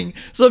coming.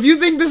 So if you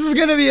think this is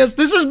going to be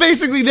this is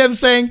basically them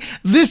saying,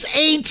 this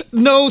ain't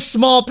no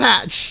small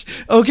patch,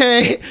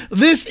 okay?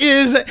 This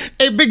is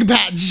a big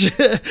patch.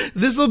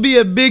 This will be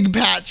a big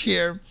patch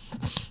here.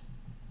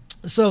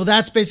 So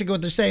that's basically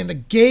what they're saying, the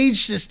gauge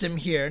system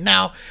here.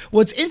 Now,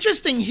 what's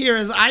interesting here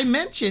is I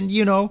mentioned,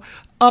 you know,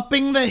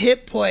 upping the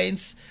hit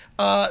points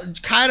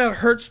kind of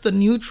hurts the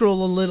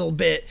neutral a little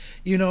bit.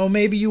 You know,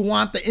 maybe you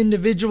want the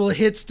individual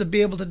hits to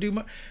be able to do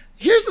more.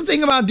 Here's the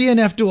thing about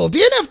DNF Duel.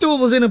 DNF Duel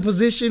was in a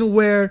position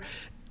where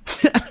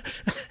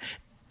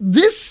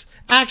this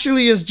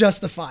actually is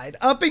justified,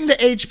 upping the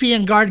HP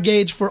and guard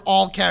gauge for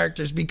all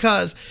characters,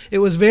 because it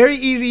was very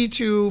easy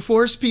to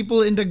force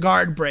people into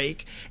guard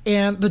break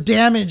and the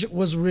damage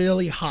was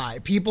really high.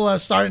 People are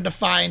starting to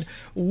find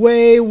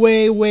way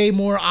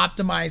more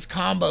optimized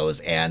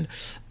combos, and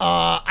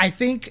I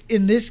think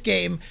in this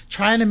game,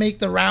 trying to make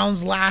the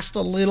rounds last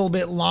a little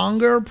bit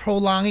longer,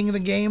 prolonging the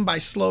game by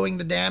slowing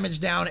the damage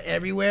down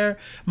everywhere,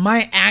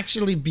 might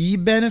actually be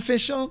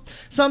beneficial.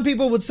 Some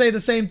people would say the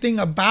same thing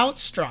about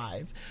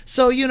Strive.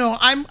 So, you know,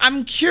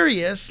 I'm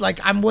curious, like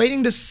I'm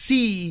waiting to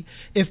see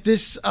if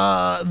this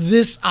a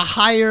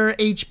higher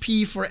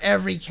HP for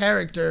every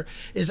character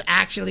is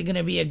actually going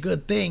to be a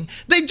good thing.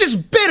 They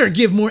just better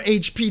give more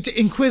HP to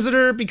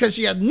Inquisitor, because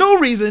she had no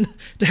reason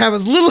to have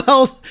as little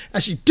health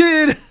as she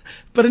did.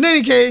 But in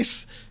any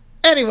case,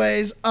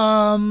 anyways,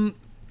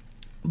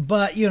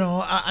 but, you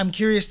know, I'm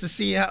curious to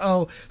see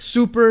how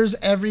supers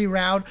every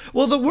round.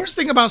 Well, the worst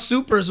thing about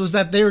supers was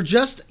that they were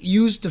just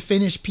used to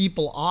finish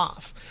people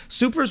off.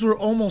 Supers were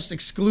almost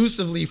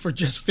exclusively for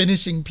just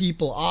finishing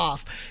people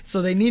off.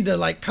 So they need to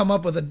like come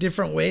up with a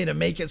different way to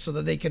make it so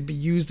that they could be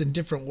used in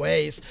different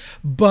ways.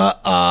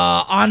 But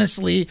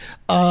honestly,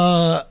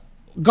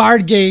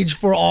 guard gauge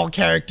for all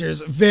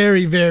characters,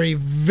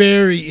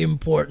 very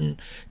important.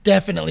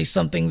 Definitely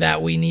something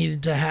that we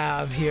needed to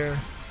have here.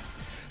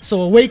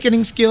 So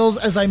awakening skills,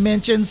 as I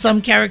mentioned,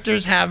 some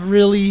characters have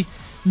really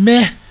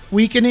meh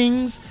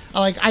weakenings.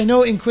 Like, I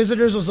know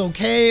Inquisitors was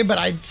okay, but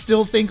I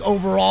still think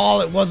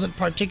overall it wasn't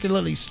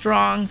particularly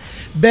strong.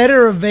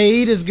 Better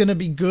evade is going to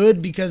be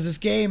good, because this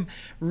game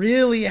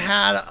really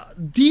had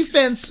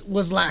defense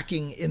was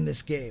lacking in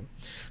this game.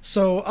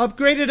 So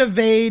upgraded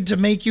evade to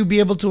make you be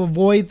able to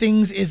avoid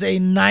things is a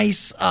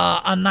nice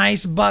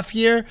buff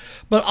here.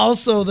 But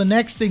also the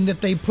next thing that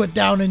they put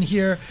down in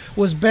here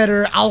was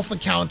better alpha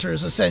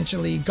counters,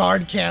 essentially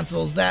guard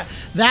cancels. That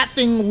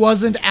thing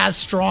wasn't as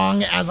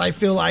strong as I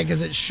feel like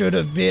as it should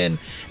have been.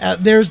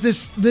 There's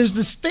this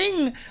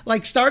thing,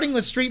 like starting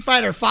with Street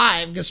Fighter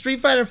V, because Street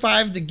Fighter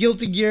V to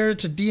Guilty Gear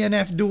to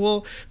DNF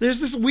Duel, there's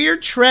this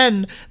weird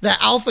trend that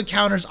alpha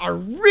counters are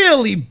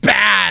really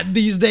bad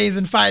these days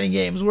in fighting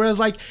games, whereas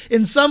like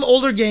in some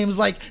older games,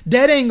 like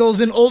dead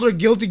angles in older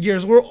Guilty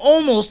Gears were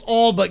almost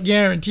all but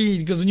guaranteed,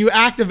 because when you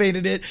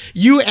activated it,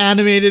 you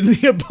animated and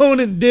the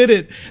opponent did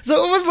it.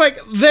 So it was like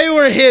they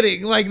were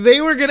hitting, like they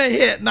were gonna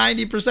hit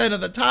 90%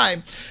 of the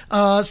time.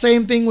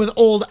 Same thing with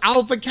old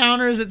alpha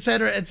counters,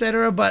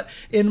 etc. But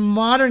in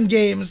modern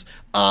games,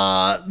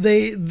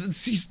 these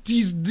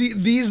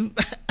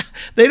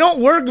they don't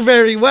work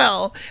very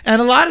well,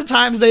 and a lot of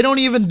times they don't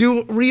even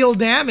do real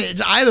damage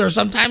either.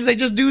 Sometimes they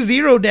just do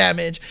 0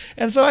 damage,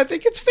 and so I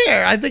think it's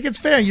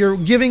fair. You're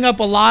giving up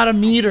a lot of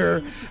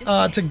meter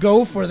to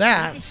go for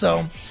that.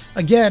 So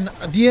again,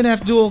 a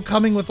DNF Duel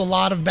coming with a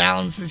lot of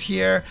balances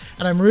here,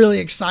 and I'm really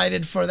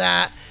excited for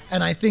that.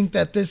 And I think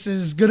that this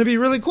is going to be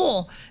really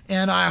cool.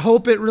 And I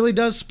hope it really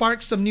does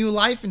spark some new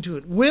life into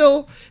it.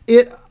 Will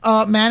it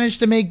manage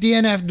to make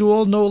DNF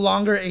Duel no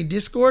longer a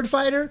Discord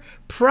fighter?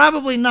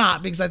 Probably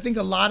not, because I think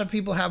a lot of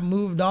people have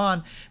moved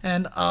on.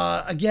 And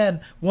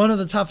again, one of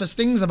the toughest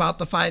things about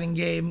the fighting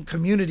game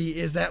community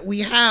is that we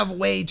have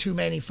way too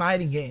many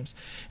fighting games.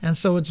 And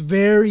so it's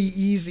very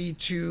easy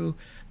to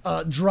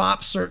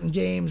drop certain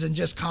games and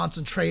just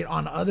concentrate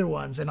on other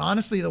ones. And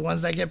honestly, the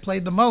ones that get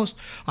played the most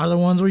are the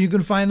ones where you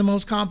can find the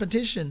most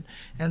competition.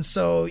 And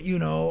so, you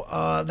know,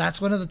 that's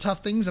one of the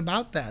tough things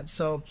about that.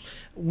 So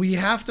we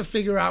have to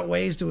figure out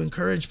ways to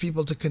encourage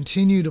people to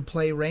continue to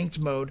play ranked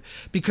mode,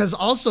 because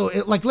also,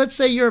 like, let's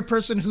say you're a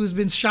person who's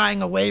been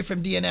shying away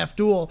from DNF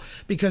Duel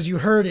because you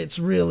heard it's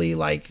really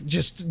like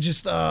just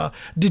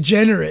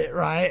degenerate,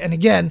 right? And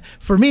again,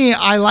 for me,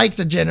 I like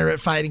degenerate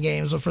fighting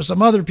games, but for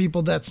some other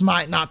people, that's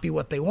might not be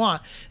what they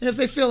want. And if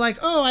they feel like,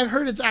 oh, I've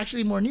heard it's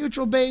actually more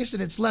neutral based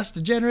and it's less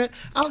degenerate,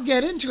 I'll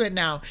get into it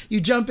now.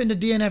 You jump into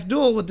DNF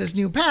Duel with this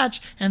new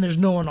patch and there's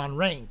no one on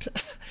ranked.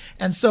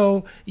 And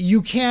so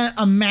you can't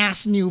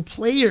amass new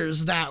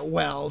players that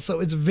well.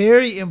 So it's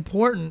very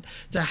important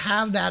to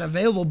have that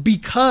available,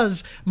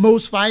 because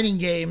most fighting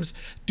games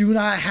do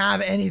not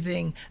have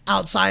anything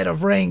outside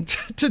of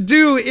ranked to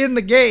do in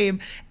the game.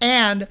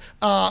 And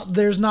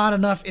there's not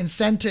enough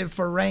incentive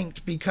for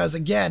ranked, because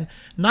again,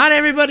 not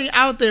everybody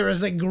out there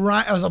is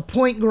a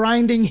point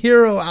grinding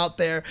hero out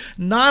there.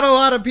 Not a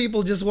lot of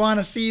people just want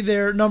to see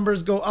their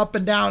numbers go up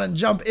and down and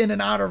jump in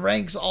and out of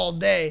ranks all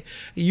day.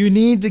 You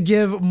need to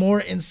give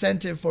more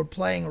incentive for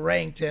playing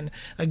ranked. And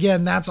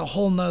again, that's a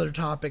whole nother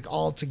topic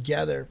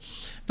altogether.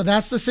 But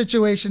that's the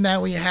situation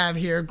that we have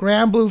here.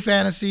 Granblue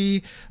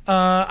Fantasy,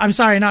 I'm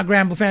sorry, not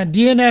Granblue Fan,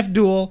 DNF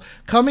Duel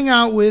coming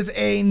out with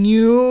a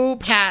new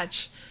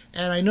patch.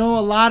 And I know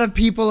a lot of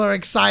people are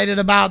excited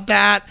about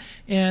that.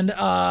 And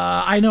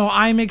I know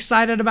I'm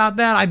excited about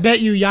that. I bet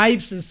you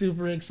Yipes is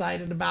super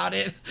excited about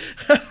it.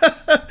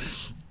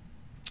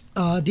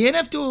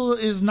 DNF Duel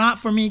is not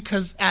for me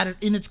because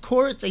in its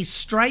core, it's a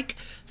strike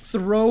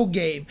throw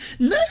game.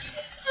 No,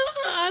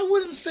 I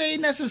wouldn't say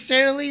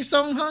necessarily,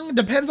 Song Hung.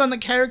 Depends on the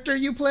character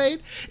you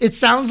played. It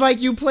sounds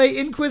like you play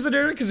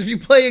Inquisitor, because if you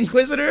play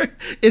Inquisitor,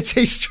 it's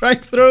a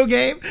strike throw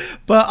game.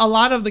 But a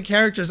lot of the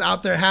characters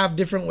out there have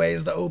different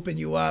ways to open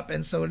you up,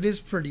 and so it is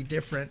pretty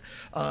different,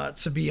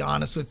 to be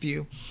honest with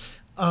you.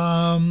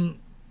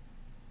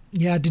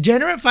 Yeah,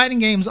 degenerate fighting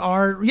games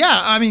are,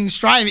 I mean,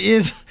 Strive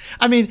is,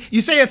 I mean, you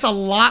say it's a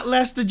lot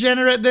less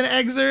degenerate than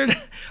Xrd.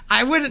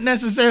 I wouldn't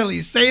necessarily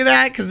say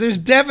that, because there's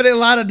definitely a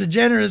lot of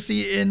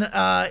degeneracy in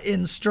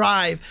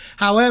Strive.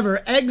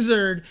 However,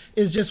 Xrd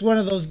is just one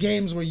of those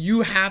games where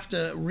you have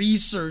to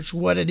research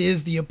what it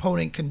is the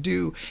opponent can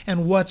do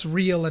and what's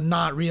real and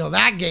not real.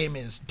 That game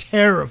is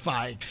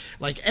terrifying.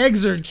 Like,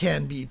 Xrd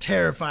can be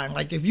terrifying.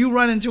 Like, if you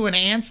run into an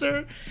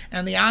Answer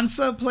and the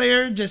Ansa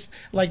player just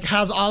like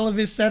has all of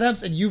his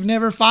setups and you've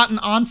never fought an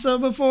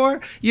Ansa before,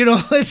 you know,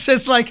 it's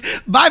just like,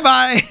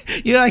 bye-bye.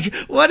 You're like,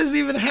 what is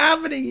even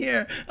happening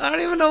here? I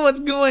don't even know what's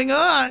going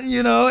on,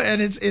 you know,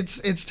 and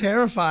it's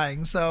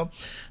terrifying. So,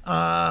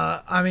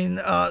 I mean,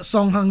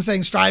 Song Hung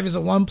saying Strive is a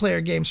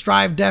one-player game.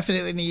 Strive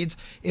definitely needs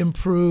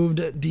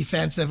improved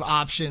defensive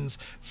options,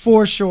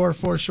 for sure.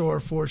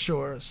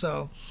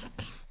 So,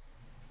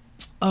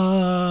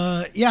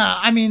 yeah,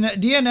 I mean,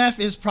 DNF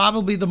is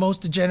probably the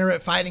most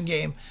degenerate fighting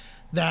game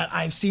that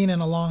I've seen in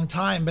a long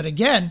time. But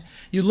again,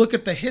 you look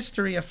at the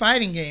history of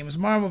fighting games: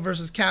 Marvel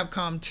vs.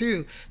 Capcom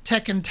 2,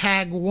 Tekken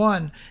Tag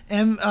 1,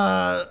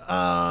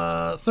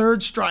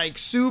 Third Strike,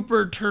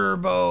 Super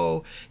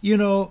Turbo. You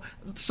know,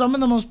 some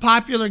of the most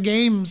popular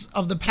games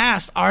of the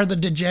past are the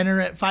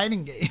degenerate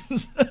fighting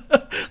games.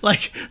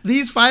 Like,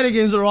 these fighting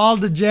games are all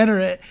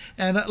degenerate.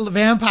 And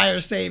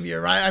Vampire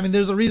Savior, right? I mean,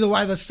 there's a reason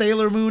why the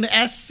Sailor Moon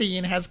S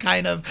scene has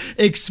kind of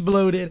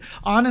exploded.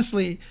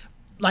 Honestly,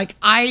 like,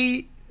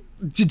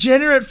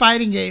 degenerate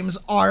fighting games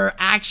are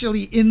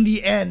actually, in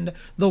the end,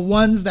 the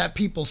ones that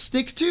people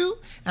stick to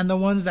and the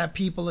ones that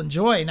people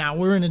enjoy. Now,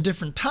 we're in a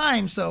different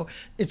time, so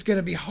it's going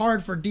to be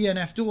hard for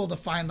DNF Duel to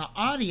find the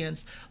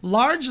audience,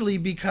 largely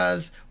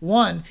because,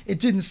 one, it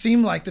didn't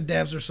seem like the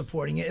devs are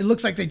supporting it. It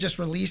looks like they just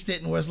released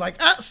it and was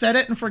like, set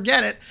it and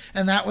forget it,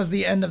 and that was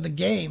the end of the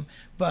game.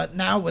 But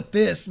now with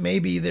this,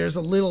 maybe there's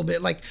a little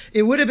bit, like,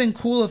 it would have been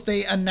cool if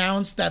they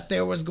announced that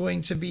there was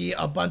going to be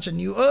a bunch of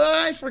new,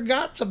 I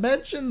forgot to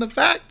mention the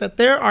fact that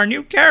there are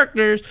new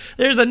characters.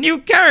 There's a new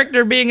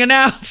character being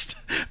announced.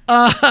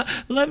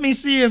 Let me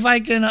see if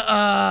I can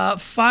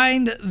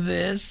find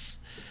this,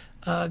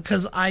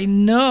 because I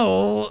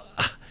know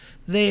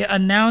they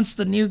announced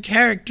the new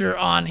character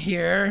on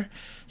here.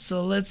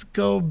 So let's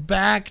go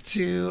back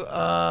to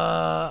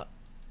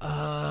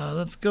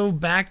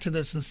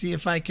this and see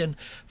if I can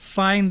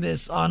find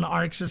this on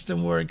Arc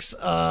System Works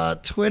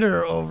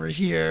Twitter over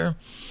here,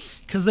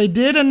 because they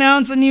did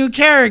announce a new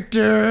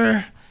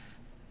character.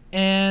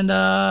 And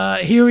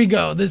here we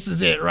go. This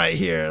is it right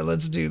here.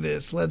 Let's do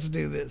this.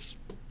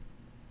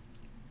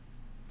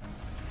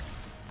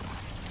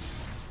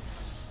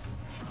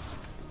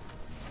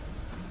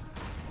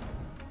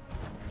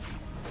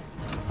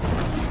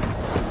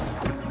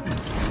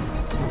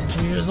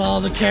 Here's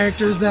all the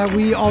characters that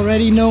we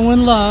already know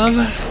and love.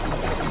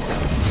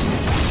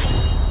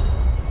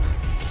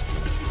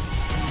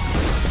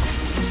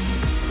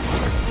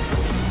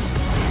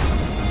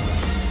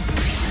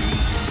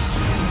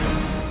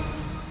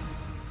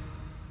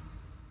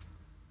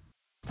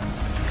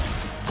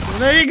 So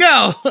there you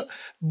go.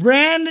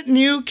 Brand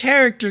new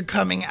character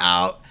coming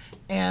out.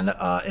 And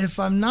if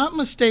I'm not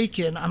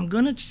mistaken, I'm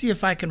going to see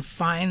if I can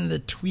find the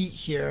tweet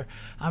here.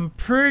 I'm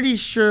pretty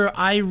sure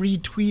I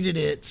retweeted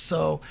it,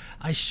 so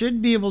I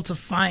should be able to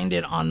find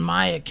it on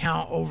my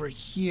account over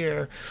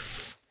here.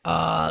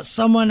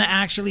 Someone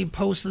actually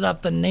posted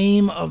up the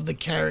name of the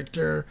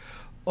character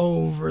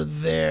over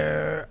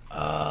there.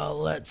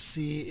 Let's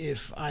see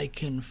if I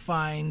can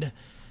find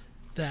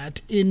that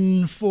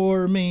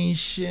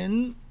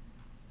information.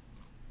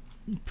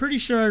 I'm pretty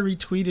sure I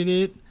retweeted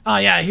it. Oh,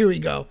 yeah, here we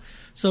go.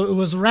 So it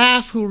was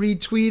Raph who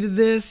retweeted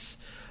this.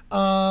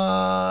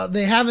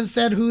 They haven't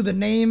said who the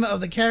name of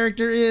the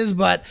character is,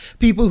 but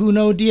people who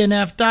know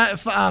DNF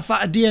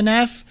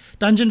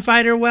Dungeon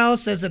Fighter well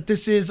says that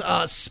this is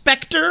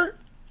Spectre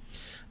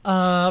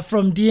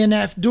from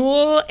DNF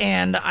Duel,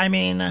 and I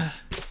mean,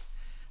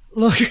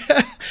 look,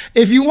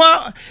 if you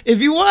want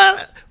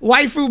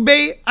waifu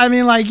bait, I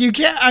mean, like, you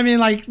can't, I mean,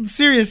 like,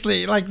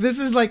 seriously, like, this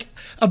is like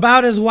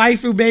about as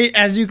waifu bait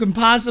as you can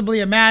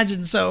possibly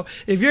imagine. So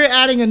if you're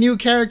adding a new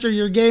character to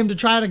your game to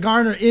try to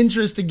garner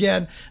interest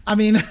again, I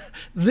mean,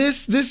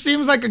 this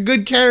seems like a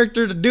good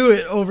character to do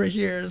it over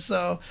here.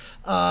 So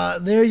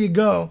there you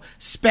go.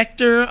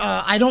 Spectre,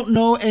 I don't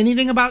know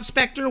anything about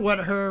Spectre, what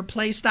her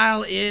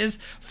playstyle is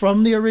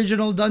from the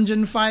original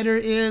Dungeon Fighter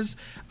is.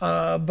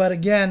 But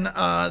again,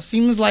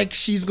 seems like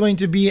she's going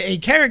to be a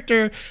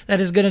character that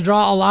is going to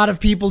draw a lot of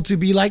people to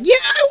be like, yeah,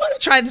 I want to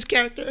try this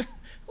character.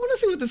 I want to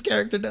see what this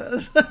character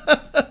does.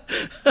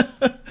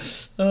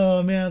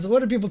 Oh man, so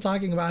what are people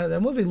talking about?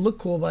 That movie looked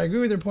cool, but I agree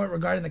with your point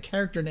regarding the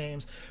character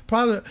names.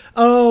 Probably.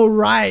 Oh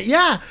right,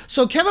 yeah.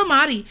 So Kevin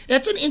Madi,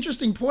 that's an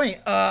interesting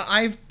point.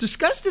 I've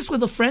discussed this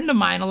with a friend of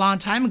mine a long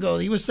time ago.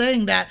 He was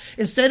saying that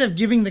instead of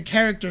giving the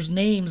characters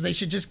names, they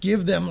should just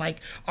give them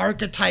like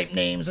archetype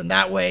names, and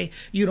that way,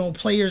 you know,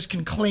 players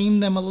can claim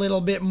them a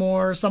little bit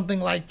more, or something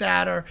like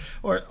that, or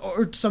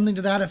something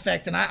to that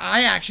effect. And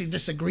I actually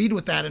disagreed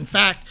with that. In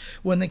fact,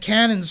 when the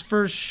canons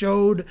first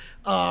showed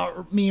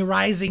me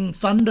Rising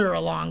Thunder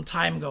a long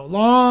time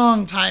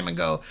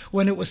ago,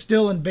 when it was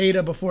still in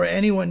beta before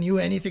anyone knew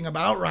anything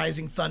about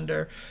Rising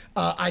Thunder,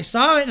 I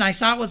saw it, and I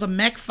saw it was a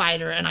mech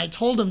fighter, and I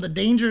told him the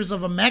dangers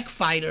of a mech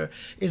fighter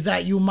is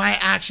that you might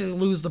actually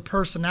lose the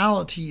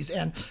personalities,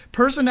 and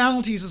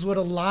personalities is what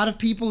a lot of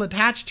people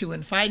attach to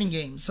in fighting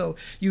games, so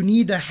you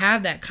need to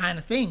have that kind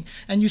of thing.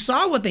 And you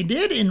saw what they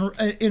did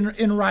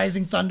in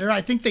Rising Thunder.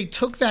 I think they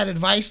took that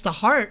advice to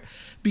heart,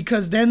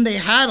 because then they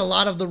had a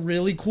lot of the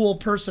really cool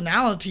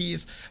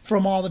personalities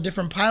from all the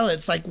different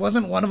pilots. Like,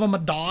 wasn't one of them a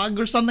dog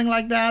or something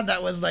like that?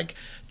 That was like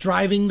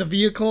driving the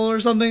vehicle or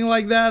something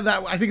like that.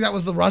 I think that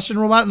was the Russian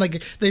robot. And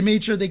like, they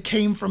made sure they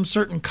came from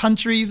certain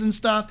countries and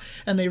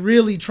stuff. And they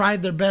really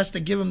tried their best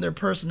to give them their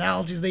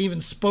personalities. They even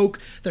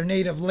spoke their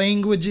native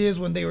languages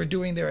when they were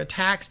doing their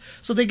attacks.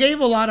 So they gave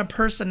a lot of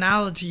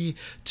personality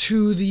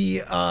to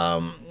the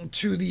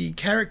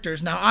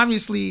characters. Now,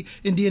 obviously,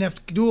 in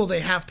DNF Duel,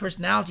 they have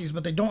personalities,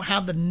 but they don't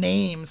have the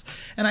names.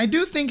 And I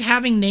do think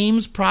having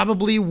names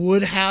probably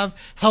would have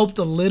helped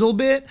a little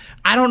bit.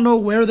 I don't know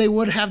where they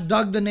would have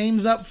dug the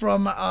names up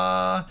from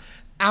out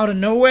of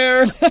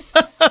nowhere.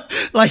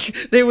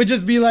 Like, they would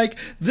just be like,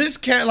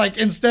 like,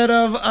 instead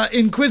of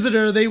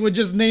Inquisitor, they would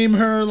just name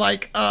her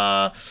like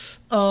Romania.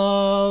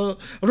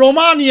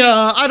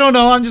 I don't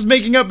know, I'm just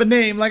making up a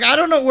name. Like, I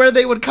don't know where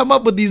they would come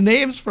up with these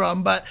names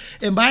from, but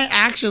it might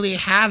actually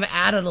have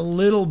added a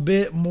little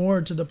bit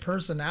more to the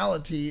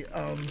personality.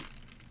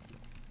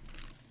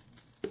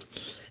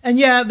 And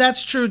yeah,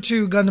 that's true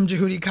too, Gundam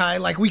Jehudi Kai.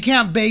 Like, we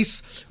can't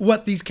base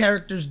what these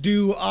characters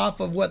do off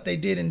of what they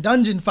did in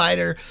Dungeon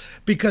Fighter,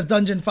 because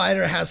Dungeon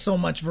Fighter has so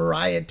much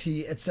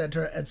variety,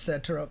 etc.,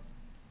 etc.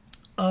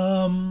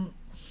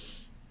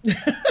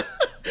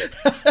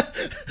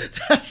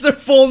 That's their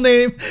full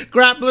name.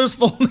 Grappler's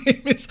full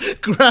name is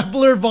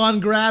Grappler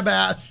Von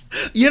Grabass.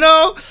 You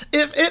know,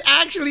 if it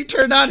actually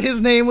turned out his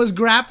name was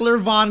Grappler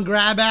Von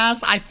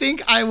Grabass, I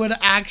think I would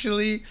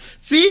actually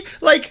see,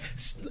 like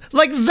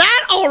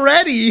that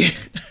already.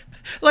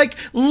 Like,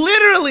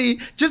 literally,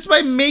 just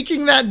by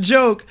making that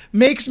joke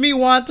makes me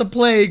want to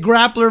play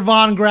Grappler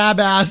Von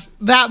Grabass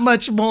that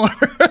much more.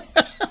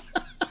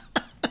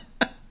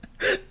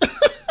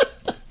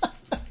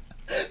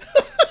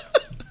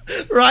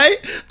 Right?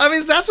 I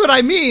mean, that's what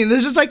I mean.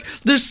 There's just like,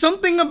 there's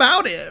something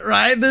about it,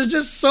 right? There's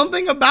just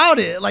something about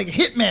it. Like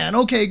Hitman,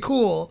 okay,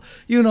 cool.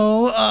 You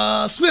know,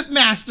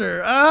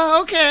 Swiftmaster,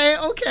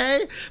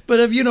 okay. But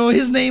if, you know,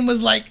 his name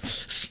was like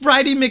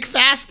Spritey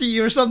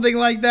McFasty or something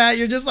like that,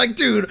 you're just like,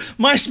 dude,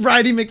 my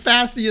Spritey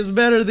McFasty is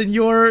better than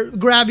your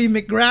Grabby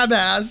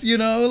McGrabass, you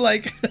know?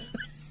 Like,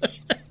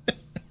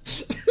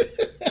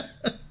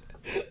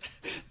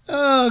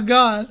 oh,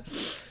 God.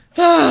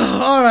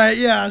 All right,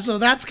 yeah, so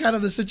that's kind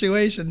of the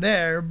situation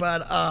there,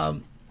 but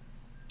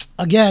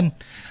again,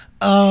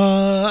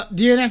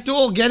 DNF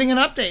Duel getting an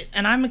update,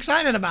 and I'm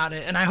excited about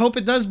it, and I hope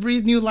it does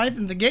breathe new life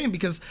into the game,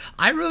 because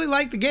I really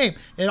like the game.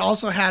 It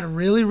also had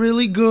really,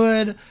 really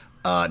good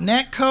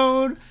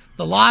netcode.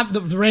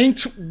 The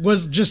ranked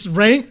was just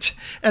ranked,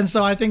 and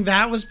so I think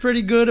that was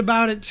pretty good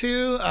about it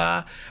too.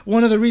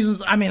 One of the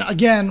reasons, I mean,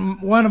 again,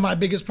 one of my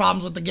biggest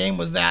problems with the game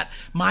was that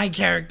my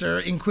character,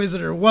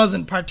 Inquisitor,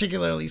 wasn't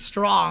particularly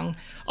strong.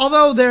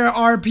 Although there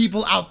are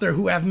people out there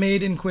who have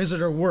made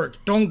Inquisitor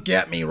work. Don't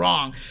get me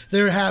wrong.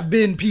 There have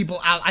been people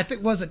out, I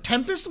think, was it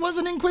Tempest was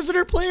an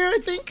Inquisitor player, I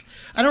think?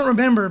 I don't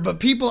remember, but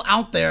people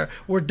out there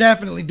were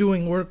definitely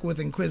doing work with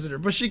Inquisitor.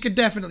 But she could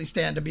definitely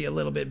stand to be a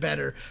little bit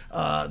better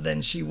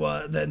than she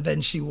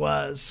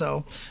was.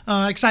 So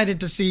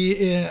excited to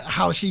see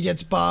how she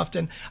gets buffed.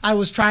 And I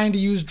was trying to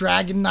use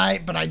Dragon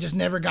Knight, but I just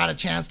never got a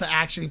chance to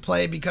actually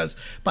play because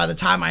by the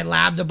time I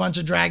labbed a bunch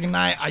of Dragon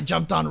Knight, I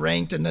jumped on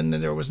ranked and then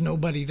there was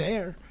nobody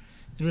there.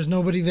 There was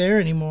nobody there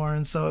anymore,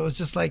 and so it was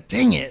just like,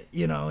 dang it,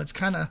 you know, it's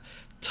kind of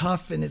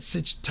tough, and it's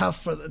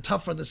tough for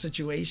the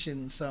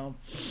situation. So,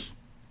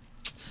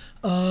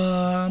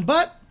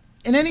 but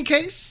in any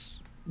case,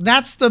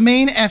 that's the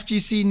main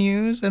FGC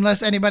news,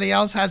 unless anybody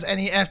else has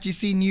any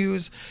FGC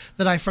news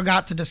that I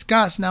forgot to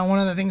discuss. Now, one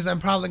of the things I'm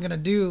probably going to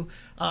do,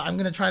 I'm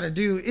going to try to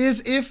do,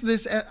 is if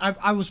this,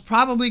 I was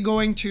probably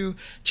going to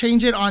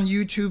change it on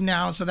YouTube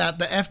now so that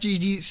the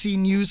FGC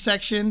news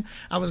section,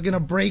 I was going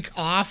to break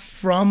off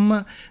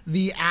from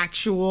the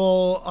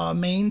actual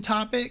main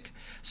topic.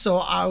 So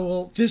I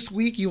will, this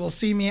week, you will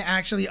see me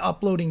actually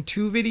uploading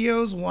 2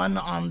 videos, one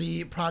on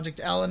the Project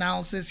L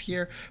analysis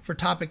here for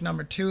topic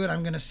number 2, and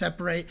I'm going to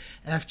separate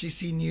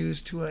FGC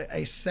news to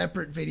a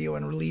separate video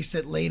and release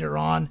it later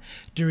on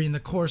during the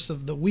course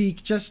of the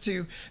week, just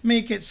to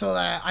make it so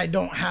that I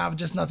don't have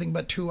just nothing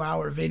but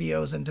 2-hour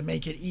videos, and to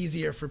make it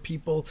easier for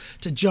people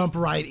to jump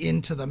right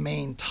into the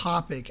main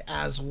topic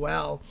as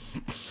well.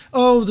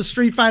 Oh, the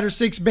Street Fighter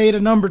 6 beta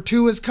number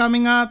 2 is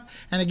coming up,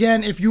 and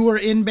again, if you were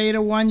in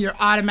beta 1, you're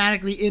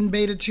automatically in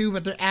beta 2,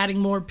 but they're adding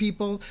more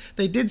people.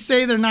 They did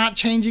say they're not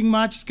changing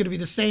much. It's going to be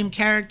the same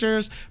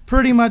characters,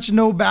 pretty much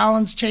no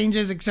balance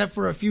changes except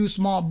for a few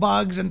small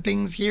bugs and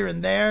things here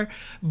and there,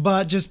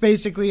 but just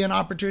basically an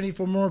opportunity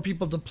for more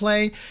people to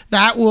play.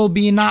 That will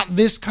be not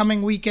this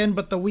coming weekend,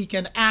 but the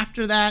weekend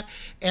after that.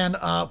 And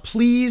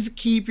please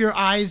keep your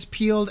eyes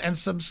peeled and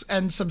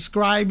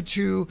subscribe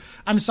to,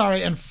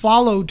 and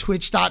follow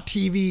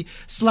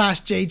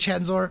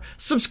twitch.tv/jchenzor.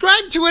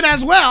 Subscribe to it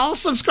as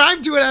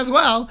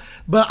well,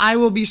 but I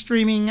will be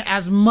streaming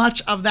as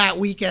much of that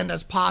weekend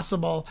as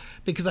possible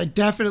because I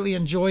definitely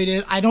enjoyed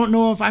it. I don't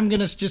know if I'm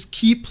gonna just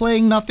keep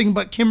playing nothing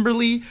but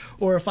Kimberly,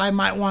 or if I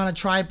might want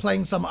to try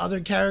playing some other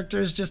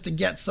characters just to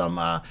get some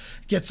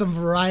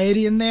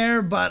variety in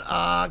there,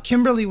 but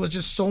Kimberly was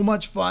just so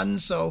much fun,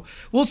 so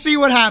we'll see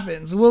what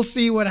happens.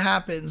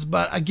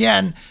 But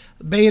again,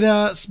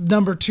 beta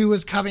number 2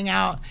 is coming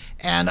out,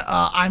 and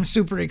I'm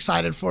super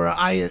excited for it.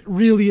 I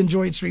really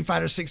enjoyed Street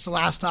Fighter 6 the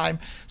last time,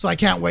 so I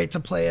can't wait to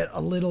play it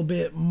a little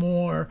bit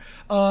more.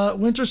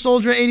 Winter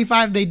Soldier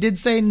 85, they did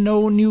say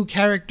no new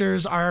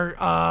characters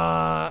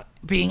are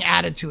being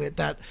added to it,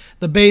 that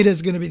the beta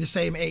is going to be the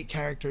same 8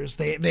 characters.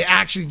 They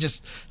actually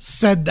just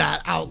said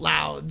that out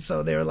loud,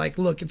 so they were like,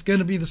 look, it's going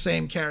to be the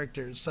same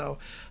characters. So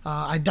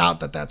I doubt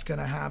that that's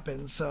going to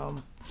happen.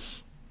 So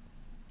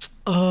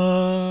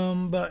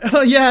but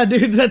oh yeah,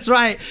 dude, that's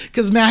right,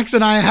 because Max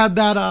and I had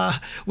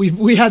that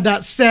we had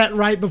that set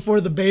right before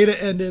the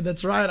beta ended.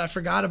 That's right, I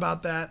forgot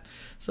about that.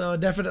 So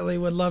definitely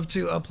would love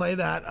to play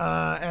that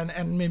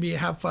and maybe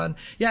have fun.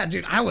 Yeah,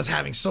 dude, I was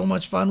having so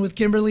much fun with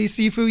Kimberly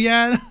Sifu.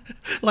 Yeah,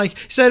 like,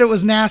 said it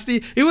was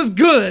nasty. It was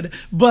good,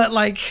 but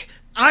like,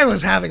 I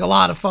was having a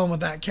lot of fun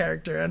with that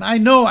character, and I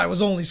know I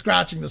was only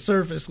scratching the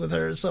surface with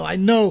her, so I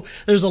know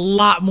there's a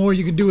lot more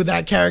you can do with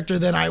that character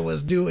than I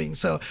was doing,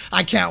 so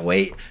I can't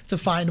wait to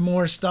find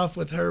more stuff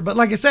with her. But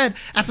like I said,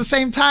 at the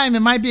same time, it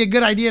might be a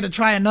good idea to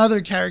try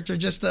another character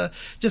just to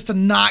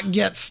not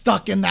get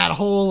stuck in that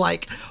whole,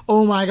 like,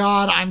 oh my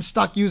god, I'm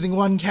stuck using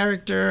one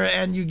character,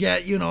 and you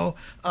get, you know,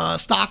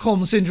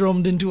 Stockholm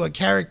syndromed into a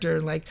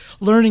character. Like,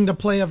 learning to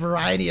play a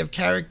variety of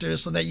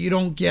characters so that you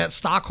don't get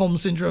Stockholm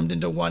syndromed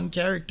into one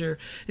character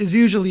is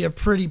usually a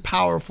pretty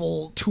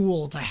powerful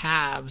tool to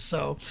have.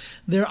 So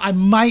there, I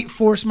might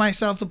force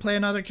myself to play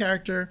another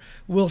character.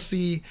 We'll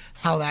see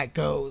how that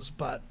goes,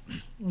 but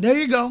there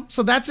you go.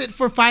 So that's it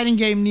for fighting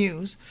game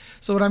news.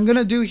 So what I'm going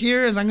to do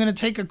here is I'm going to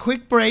take a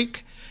quick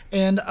break,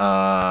 and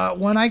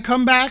when I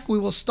come back, we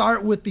will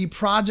start with the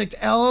Project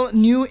L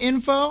new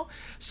info.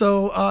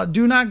 So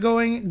do not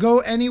go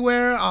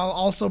anywhere. I'll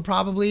also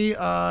probably,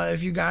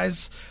 if you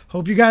guys,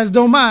 hope you guys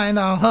don't mind,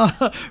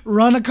 I'll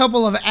run a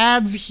couple of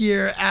ads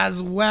here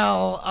as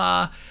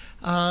well.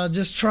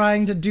 Just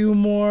trying to do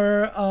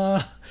more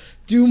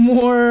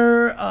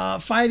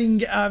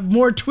fighting,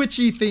 more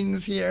twitchy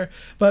things here,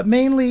 but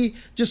mainly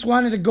just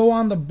wanted to go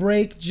on the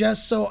break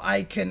just so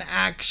I can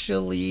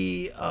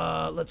actually,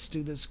 let's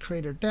do this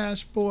creator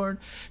dashboard,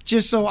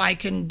 just so I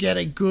can get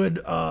a good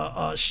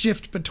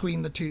shift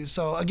between the two.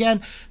 So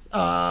again,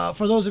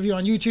 for those of you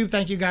on YouTube,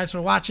 thank you guys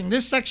for watching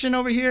this section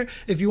over here.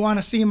 If you want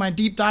to see my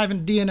deep dive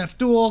in DNF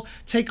Duel,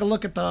 take a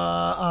look at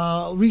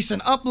the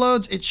recent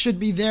uploads. It should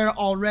be there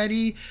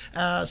already.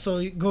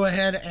 So go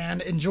ahead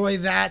and enjoy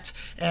that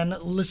and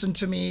listen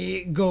to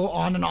me go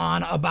on and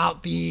on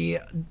about the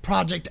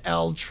Project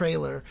L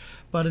trailer.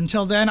 But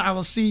until then, I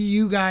will see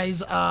you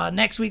guys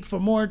next week for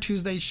more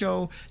Tuesday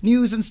show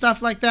news and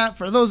stuff like that.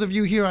 For those of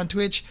you here on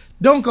Twitch,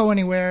 don't go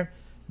anywhere.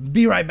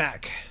 Be right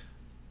back.